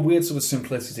 They have a weird sort of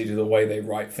simplicity to the way they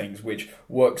write things, which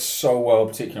works so well,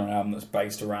 particularly on an album that's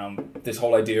based around this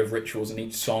whole idea of rituals, and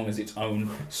each song is its own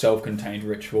self-contained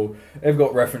ritual. They've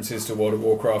got references to World of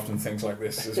Warcraft and things like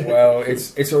this as well.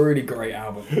 It's a really great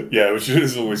album. Yeah, which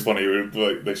is always funny.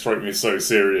 Like, they strike me as so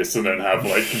serious and then have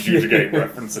like computer game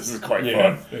references. It's quite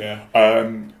fun.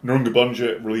 Yeah. Narunga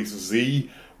Bunjit released Z,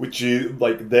 which is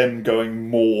like them going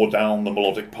more down the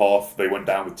melodic path they went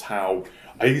down with Tau.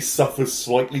 I think it suffers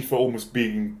slightly for almost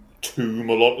being too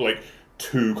melodic, like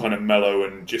too kind of mellow,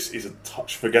 and just is a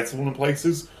touch forgettable in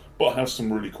places, but has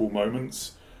some really cool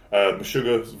moments.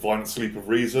 Meshuggah, Violent Sleep of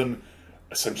Reason,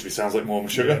 essentially sounds like more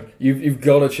Meshuggah. Yeah. You've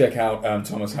got to check out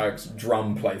Thomas Haug's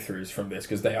drum playthroughs from this,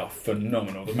 because they are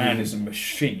phenomenal. The man is a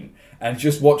machine, and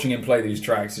just watching him play these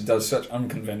tracks, it does such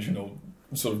unconventional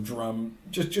sort of drum,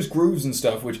 just grooves and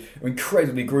stuff, which are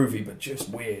incredibly groovy, but just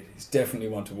weird. It's definitely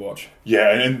one to watch.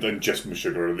 Yeah, and just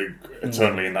Meshuggah,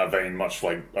 eternally in that vein, much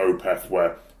like Opeth,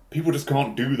 where people just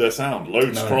can't do their sound.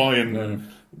 Loads try, and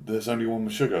there's only one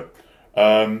Meshuggah.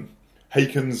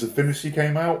 Haken's Affinity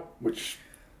came out, which,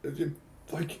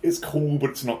 like, it's cool, but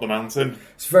it's not The Mountain.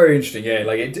 It's very interesting, yeah.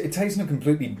 Like, it takes a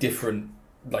completely different,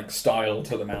 like, style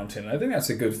to The Mountain. I think that's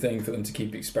a good thing for them to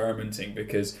keep experimenting,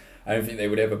 because I don't think they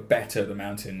would ever better The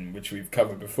Mountain, which we've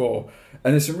covered before.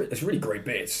 And there's some really great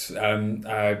bits.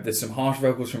 There's some harsh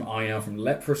vocals from Aya from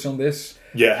Leprous on this.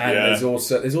 There's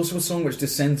also a song which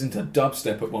descends into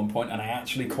dubstep at one point, and I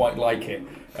actually quite like it,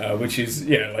 which is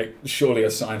like surely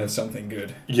a sign of something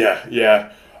good.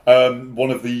 Yeah. One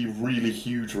of the really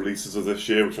huge releases of this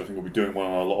year, which I think will be doing well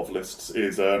on a lot of lists,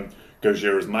 is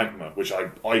Gojira's Magma, which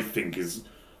I think is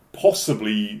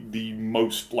possibly the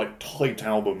most like tight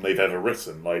album they've ever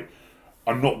written. Like,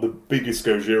 I'm not the biggest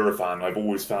Gojira fan. I've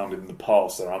always found in the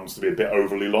past their albums to be a bit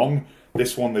overly long.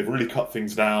 This one, they've really cut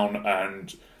things down,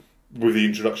 and with the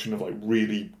introduction of like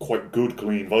really quite good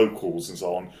clean vocals and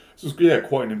so on, this was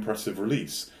quite an impressive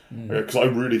release. Because I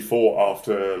really thought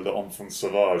after L'Enfant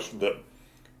Sauvage that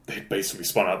they basically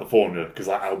spun out the formula, because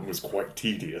that album was quite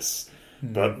tedious.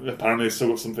 But apparently it's still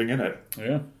got something in it.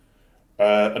 Yeah.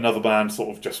 Another band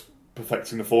sort of just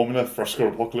perfecting the formula, Flesh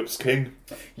God Apocalypse King.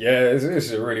 Yeah, this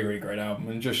is a really, really great album,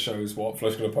 and just shows what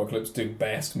Flesh God Apocalypse do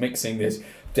best, mixing this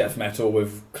death metal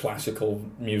with classical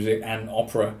music and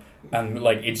opera. And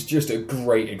like, it's just a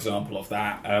great example of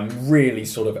that. Really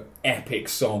sort of epic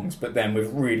songs, but then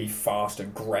with really fast,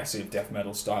 aggressive death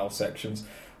metal style sections.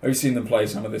 I've seen them play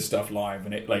some of this stuff live,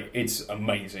 and it's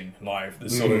amazing live. The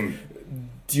sort of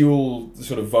dual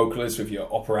sort of vocalists with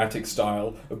your operatic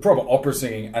style, proper opera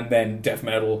singing, and then death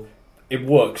metal. It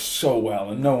works so well,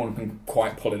 and no one can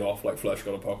quite pull it off like Flesh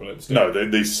God Apocalypse did. No,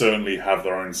 they certainly have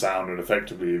their own sound, and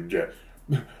effectively,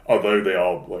 although they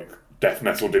are like death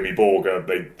metal Dimmy Borgir,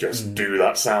 they just do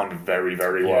that sound very,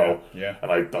 very well. Yeah.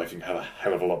 And I think have a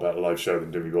hell of a lot better live show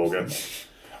than Dimmy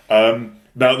Borgir.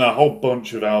 Now, a whole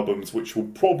bunch of albums, which will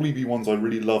probably be ones I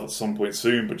really love at some point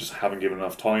soon, but just haven't given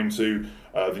enough time to.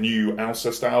 The new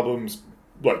Alcest albums,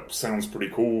 sounds pretty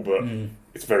cool, but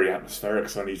it's very atmospheric,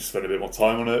 so I need to spend a bit more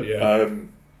time on it. Yeah.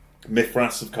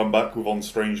 Mithras have come back with On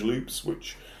Strange Loops,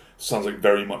 which sounds like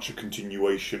very much a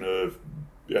continuation of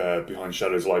Behind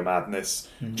Shadows Lie Madness,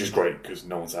 which is great, because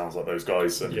no one sounds like those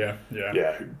guys. And Yeah,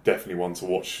 definitely one to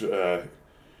watch for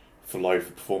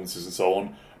live performances and so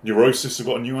on. Neurosis have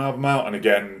got a new album out, and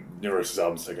again, Neurosis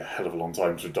albums take a hell of a long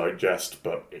time to digest,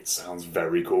 but it sounds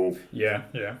very cool. Yeah.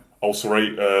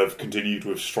 Ulcerate have continued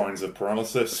with Shrines of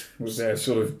Paralysis. Was there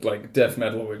sort of like death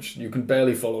metal, which you can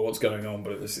barely follow what's going on,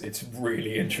 but it's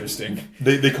really interesting.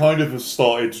 They kind of have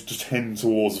started to tend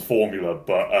towards a formula,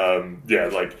 but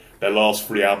like their last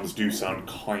 3 albums do sound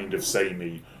kind of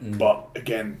samey. But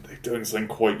again, they're doing something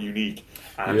quite unique,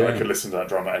 and I could listen to that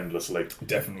drummer endlessly.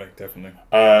 Definitely.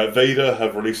 Vader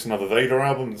have released another Vader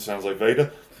album that sounds like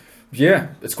Vader. Yeah,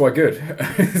 it's quite good.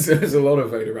 There's a lot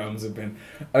of Vader albums have been.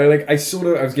 I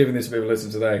was giving this a bit of a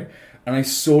listen today, and I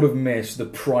sort of miss the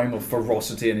primal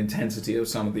ferocity and intensity of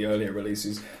some of the earlier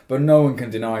releases. But no one can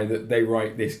deny that they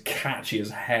write this catchy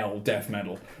as hell death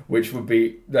metal, which would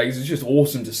be it's just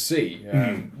awesome to see.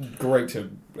 Great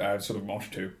to sort of mosh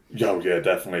to. Oh yeah,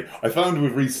 definitely. I found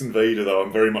with recent Vader though,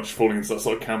 I'm very much falling into that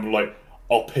sort of camp of like,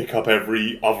 I'll pick up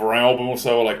every other album or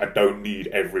so. Like I don't need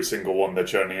every single one they're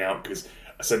churning out because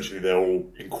essentially they're all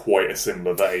in quite a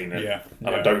similar vein, and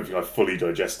I don't think I fully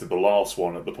digested the last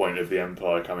one at the point of the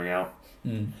Empire coming out.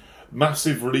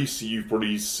 Massive release you've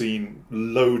probably seen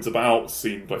loads about,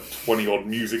 seen like 20 odd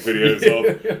music videos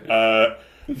of.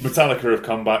 Metallica have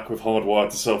come back with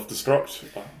Hardwired to Self-Destruct,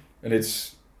 and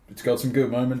it's got some good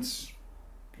moments.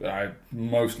 I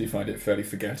mostly find it fairly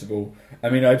forgettable. I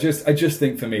mean, I just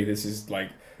think for me this is like,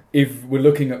 if we're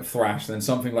looking at thrash, then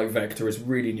something like Vector is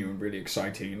really new and really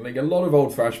exciting. Like a lot of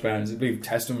old thrash bands, I believe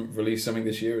Testament released something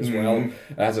this year as well,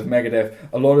 as of Megadeth.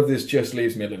 A lot of this just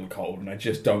leaves me a little cold, and I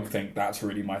just don't think that's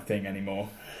really my thing anymore.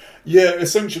 Yeah,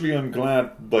 essentially I'm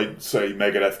glad, like, say,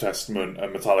 Megadeth, Testament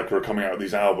and Metallica are coming out with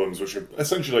these albums, which are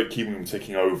essentially like keeping them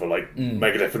ticking over. Like,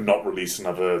 Megadeth have not released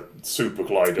another Super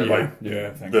Collider.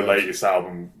 The latest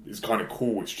album is kind of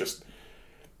cool. It's just,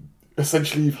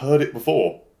 essentially you've heard it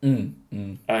before. And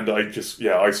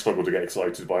I struggle to get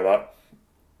excited by that.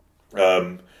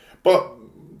 But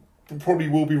probably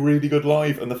will be really good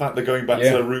live, and the fact they're going back to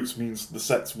their roots means the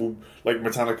sets will, like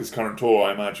Metallica's current tour,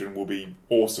 I imagine, will be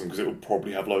awesome because it will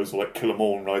probably have loads of like Kill 'Em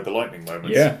All and Ride the Lightning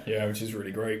moments. Yeah, which is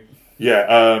really great.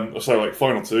 So like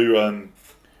final two,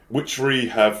 Witchery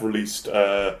have released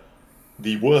the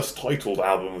worst titled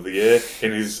album of the year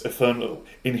in his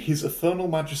Infernal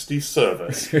Majesty's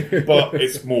service, but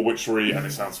it's more Witchery and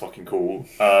it sounds fucking cool.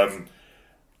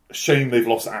 Shame they've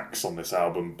lost Axe on this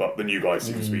album, but the new guys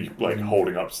seem to be like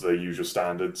holding up to their usual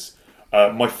standards.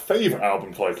 My favourite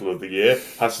album title of the year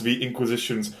has to be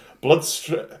Inquisition's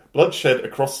Bloodshed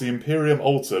Across the Imperium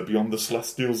Altar Beyond the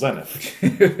Celestial Zenith.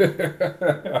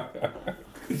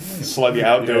 Slightly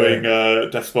outdoing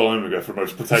Death Spell Omega for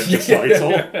most pretentious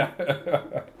title.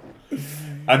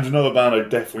 And another band I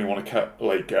definitely want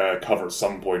to cover at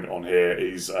some point on here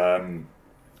is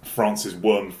France's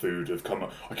Worm Food have come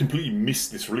up. I completely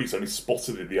missed this release. I only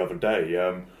spotted it the other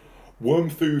day. Worm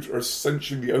Food are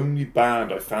essentially the only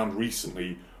band I found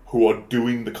recently who are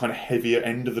doing the kind of heavier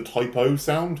end of the typo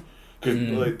sound, because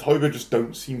typo just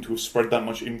don't seem to have spread that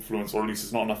much influence, or at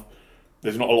least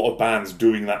there's not a lot of bands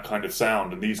doing that kind of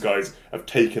sound, and these guys have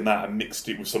taken that and mixed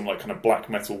it with some like kind of black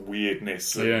metal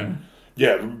weirdness. And,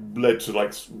 led to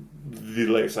like the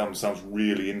latest album sounds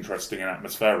really interesting and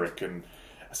atmospheric, and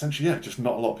essentially, just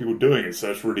not a lot of people doing it, so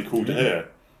it's really cool to hear.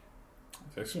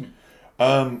 Excellent.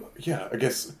 I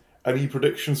guess, any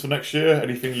predictions for next year?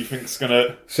 Anything you think's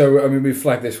gonna... So, I mean, we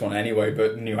flagged this one anyway,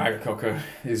 but New Agacocker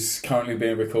is currently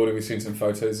being recorded. We've seen some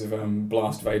photos of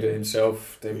Blast Vader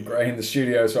himself, David Gray in the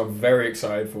studio, so I'm very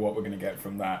excited for what we're going to get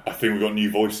from that. I think we've got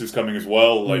new voices coming as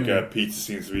well. Like, Peter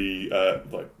seems to be,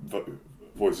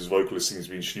 Voices vocalist seems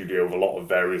to be in studio with a lot of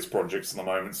various projects at the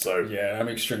moment, so... Yeah, I'm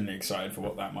extremely excited for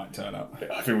what that might turn up.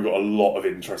 I think we've got a lot of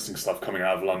interesting stuff coming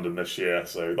out of London this year,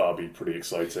 so that'll be pretty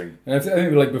exciting. And I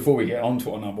think, like, before we get on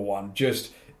to our number one,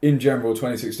 just... In general,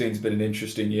 2016 has been an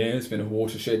interesting year. It's been a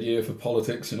watershed year for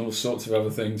politics and all sorts of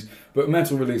other things. But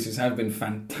metal releases have been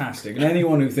fantastic. And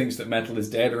anyone who thinks that metal is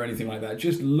dead or anything like that,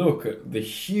 just look at the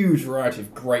huge variety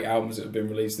of great albums that have been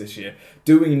released this year.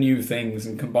 Doing new things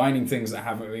and combining things that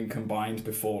haven't been combined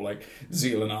before, like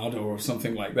Zeal and Ardor or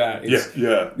something like that.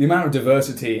 The amount of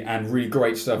diversity and really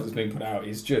great stuff that's being put out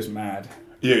is just mad.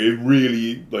 Yeah, it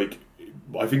really,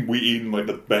 I think we're in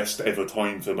the best ever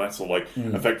time for metal.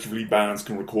 Effectively, bands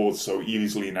can record so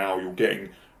easily now. You're getting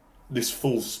this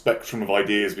full spectrum of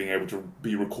ideas being able to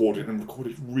be recorded and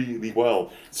recorded really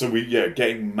well. So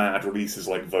getting mad releases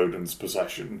like Vodun's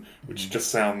Possession, which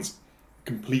just sounds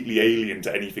completely alien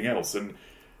to anything else. And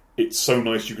it's so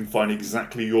nice you can find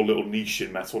exactly your little niche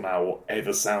in metal now,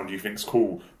 whatever sound you think's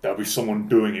cool. There'll be someone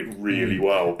doing it really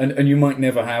well. And you might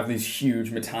never have these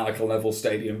huge Metallica level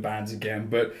stadium bands again,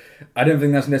 but I don't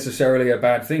think that's necessarily a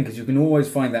bad thing, because you can always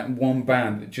find that one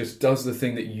band that just does the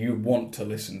thing that you want to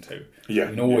listen to. Yeah. You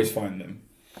can always find them.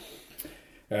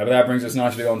 But that brings us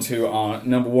nicely on to our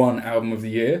number one album of the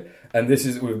year. And this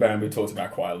is with a band we talked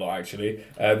about quite a lot, actually.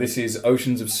 This is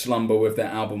Oceans of Slumber with their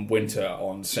album Winter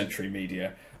on Century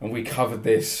Media. And we covered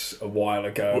this a while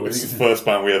ago. Well, this is the first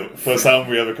album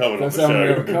we ever covered on the show. First album we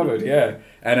ever covered, yeah.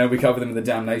 And we covered them in the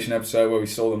Damnation episode where we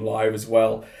saw them live as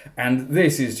well. And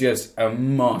this is just a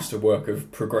masterwork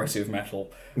of progressive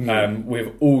metal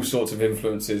with all sorts of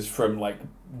influences from like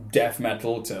death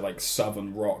metal to like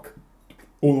southern rock,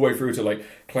 all the way through to like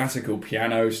classical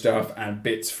piano stuff and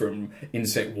bits from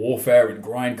Insect Warfare and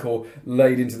grindcore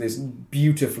laid into this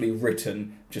beautifully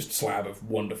written just slab of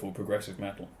wonderful progressive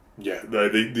metal. Yeah,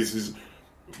 this is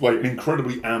like an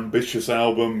incredibly ambitious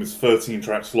album. It's 13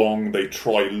 tracks long. They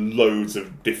try loads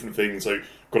of different things. So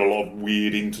got a lot of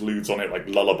weird interludes on it. Like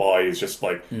Lullaby is just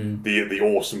like the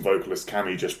awesome vocalist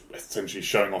Cammy just essentially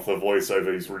showing off her voice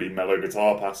over these really mellow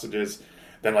guitar passages.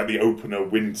 Then like the opener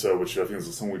Winter, which I think is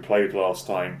the song we played last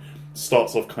time,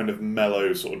 starts off kind of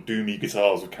mellow, sort of doomy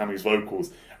guitars with Cammy's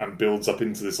vocals and builds up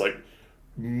into this like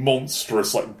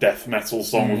monstrous like death metal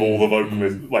song with all the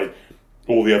vocalists, like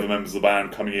all the other members of the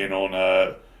band coming in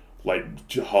on like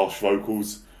harsh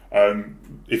vocals.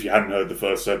 If you hadn't heard the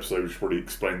first episode, we should probably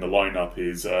explain the lineup.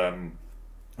 Is they're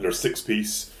a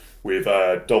 6-piece with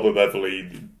Dobber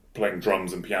Beverly playing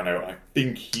drums and piano. I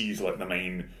think he's like the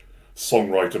main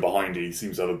songwriter behind it. He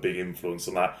seems to have a big influence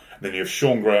on that. And then you have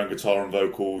Sean Gray on guitar and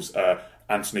vocals,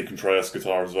 Anthony Contreras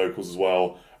guitar and vocals as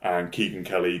well, and Keegan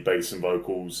Kelly bass and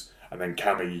vocals, and then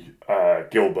Cammy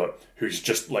Gilbert, who's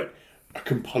just like a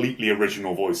completely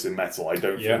original voice in metal. I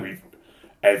don't think we've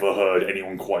ever heard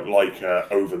anyone quite like her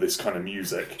over this kind of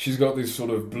music. She's got this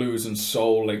sort of blues and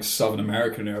soul, like Southern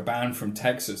American, a band from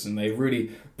Texas, and they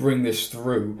really bring this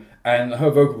through. And her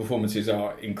vocal performances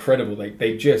are incredible.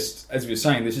 They just, as we were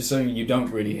saying, this is something you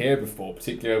don't really hear before,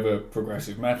 particularly over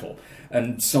progressive metal.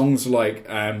 And songs like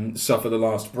Suffer the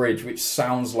Last Bridge, which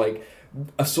sounds like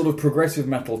a sort of progressive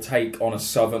metal take on a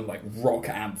southern like rock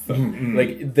anthem.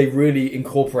 Like they really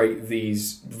incorporate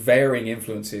these varying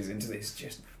influences into this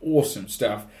just awesome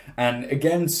stuff. And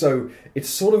again, so it's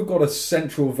sort of got a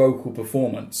central vocal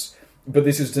performance, but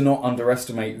this is to not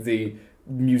underestimate the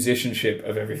musicianship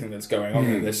of everything that's going on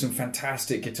here. There's some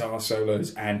fantastic guitar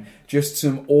solos and just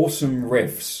some awesome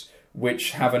riffs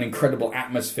which have an incredible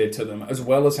atmosphere to them, as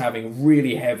well as having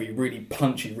really heavy, really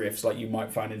punchy riffs like you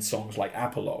might find in songs like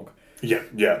Apologue.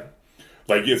 Yeah.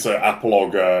 Like, it's an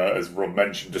Apologue, as Rob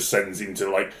mentioned, descends into,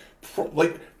 like,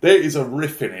 there is a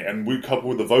riff in it, and we coupled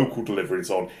with the vocal delivery and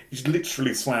so on, it's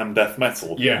literally slam death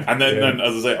metal. Yeah. And then,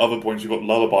 as I say, other points, you've got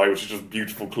Lullaby, which is just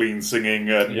beautiful, clean singing.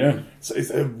 And so it's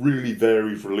a really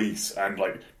varied release, and,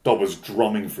 like, Dobber's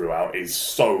drumming throughout is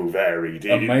so varied.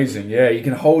 Amazing, yeah. You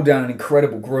can hold down an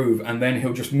incredible groove, and then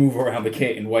he'll just move around the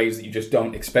kit in ways that you just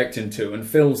don't expect him to, and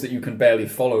fills that you can barely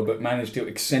follow, but manage to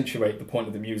accentuate the point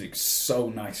of the music so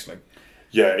nicely.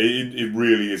 Yeah, it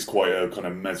really is quite a kind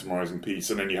of mesmerising piece.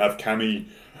 And then you have Cammy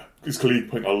is clearly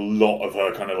putting a lot of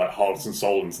her kind of like heart and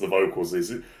soul into the vocals.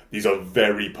 These are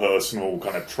very personal,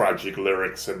 kind of tragic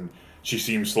lyrics, and she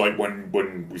seems like when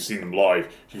we've seen them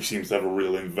live, she seems to have a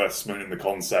real investment in the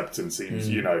concept, and seems,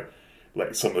 you know,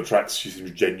 like some of the tracks she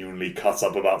seems genuinely cut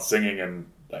up about singing, and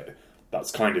that's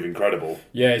kind of incredible.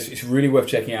 Yeah, it's really worth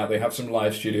checking out. They have some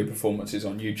live studio performances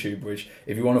on YouTube, which,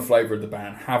 if you want a flavour of the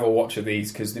band, have a watch of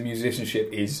these, because the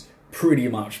musicianship is pretty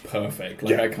much perfect.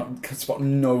 Like, I can't spot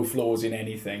no flaws in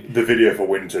anything. The video for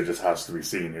Winter just has to be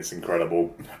seen. It's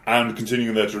incredible. And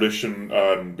continuing their tradition,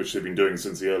 which they've been doing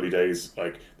since the early days,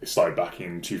 like, they started back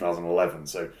in 2011,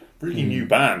 so really new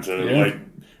band to, like,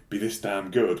 be this damn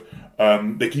good.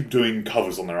 They keep doing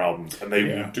covers on their albums, and they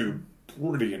will do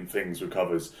brilliant things with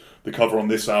covers. The cover on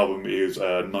this album is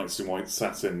Nights in White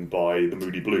Satin by the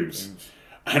Moody Blues.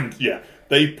 And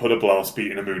they put a blast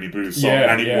beat in a Moody Blues song,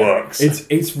 and it works.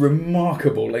 It's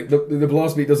remarkable. Like the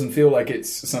blast beat doesn't feel like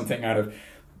it's something out of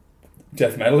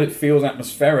death metal. It feels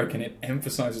atmospheric, and it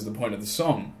emphasises the point of the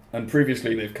song. And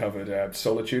previously they've covered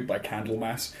Solitude by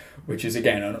Candlemass, which is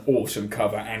again an awesome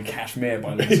cover, and Kashmir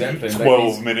by Led Zeppelin.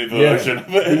 12-minute version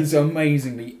of it. These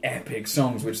amazingly epic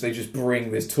songs, which they just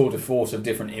bring this tour de force of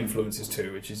different influences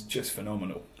to, which is just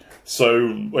phenomenal. So,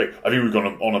 I think we've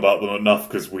gone on about them enough,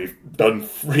 because we've done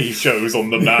 3 shows on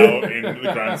them now in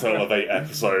the grand total of 8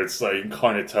 episodes, so you can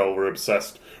kind of tell we're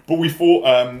obsessed. But we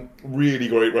thought really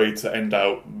great way to end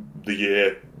out the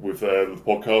year with the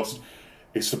podcast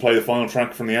is to play the final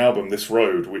track from the album, This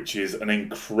Road, which is an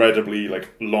incredibly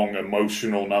long,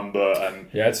 emotional number. And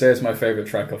I'd say it's my favourite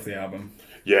track off the album.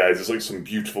 Yeah, there's some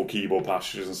beautiful keyboard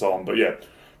passages and so on, but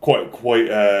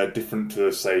quite different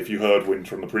to, say, if you heard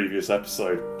Winter on the previous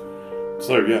episode.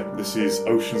 So this is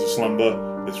Oceans of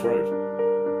Slumber, This Road.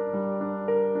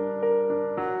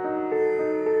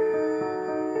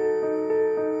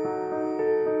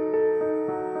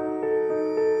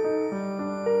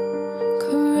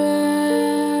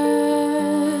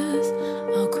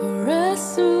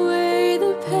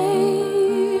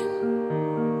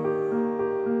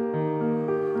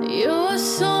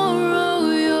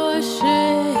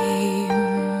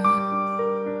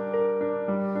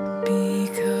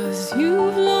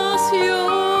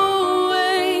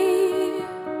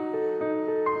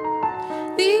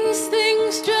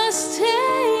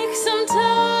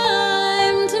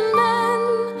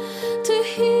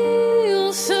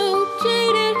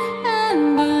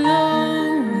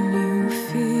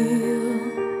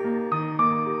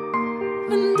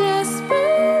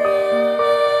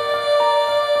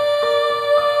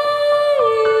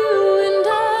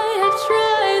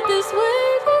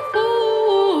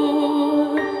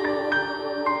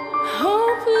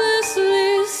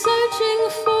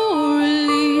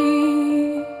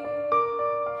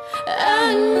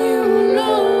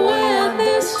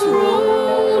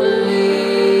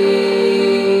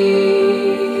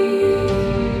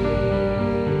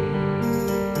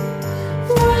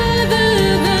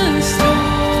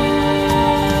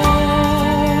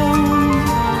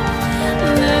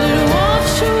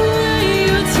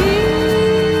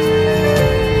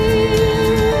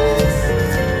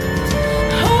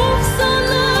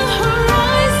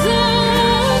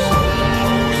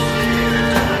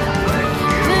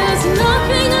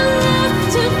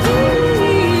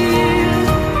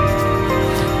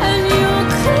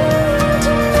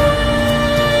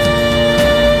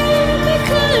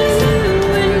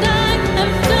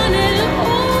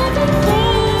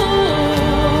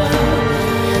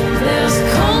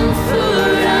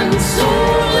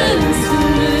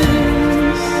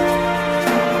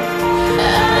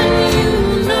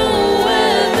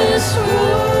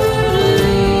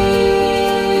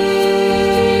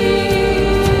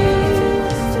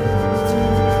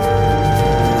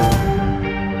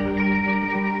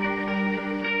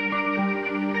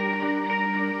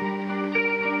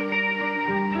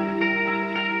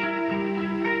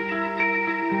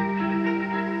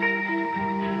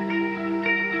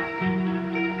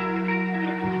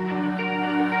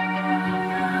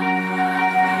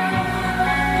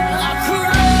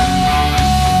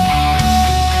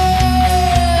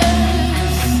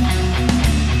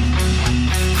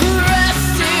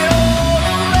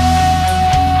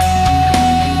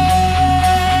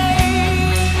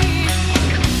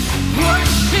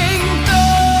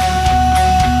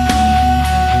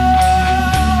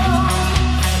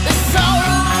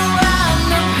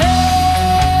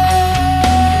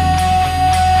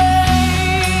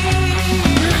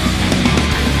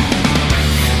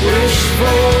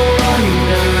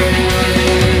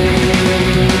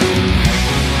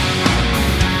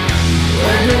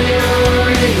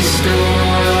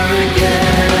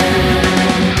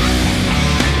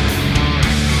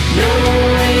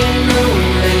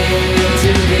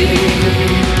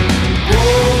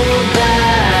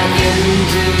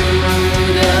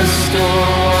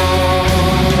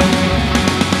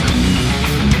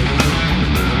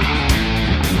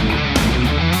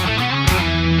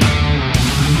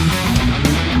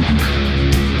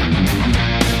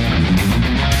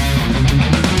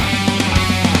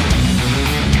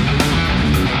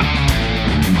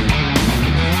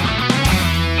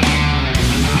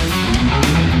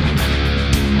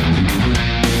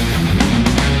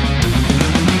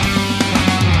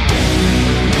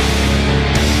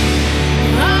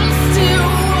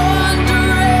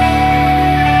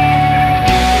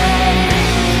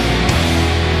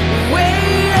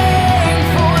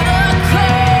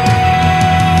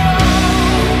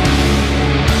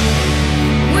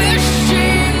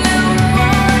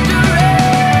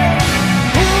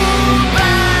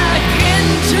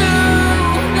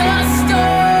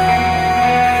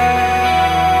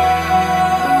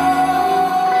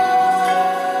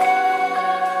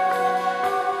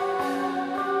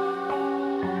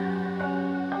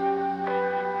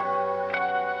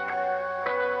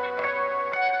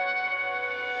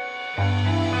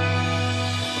 Thank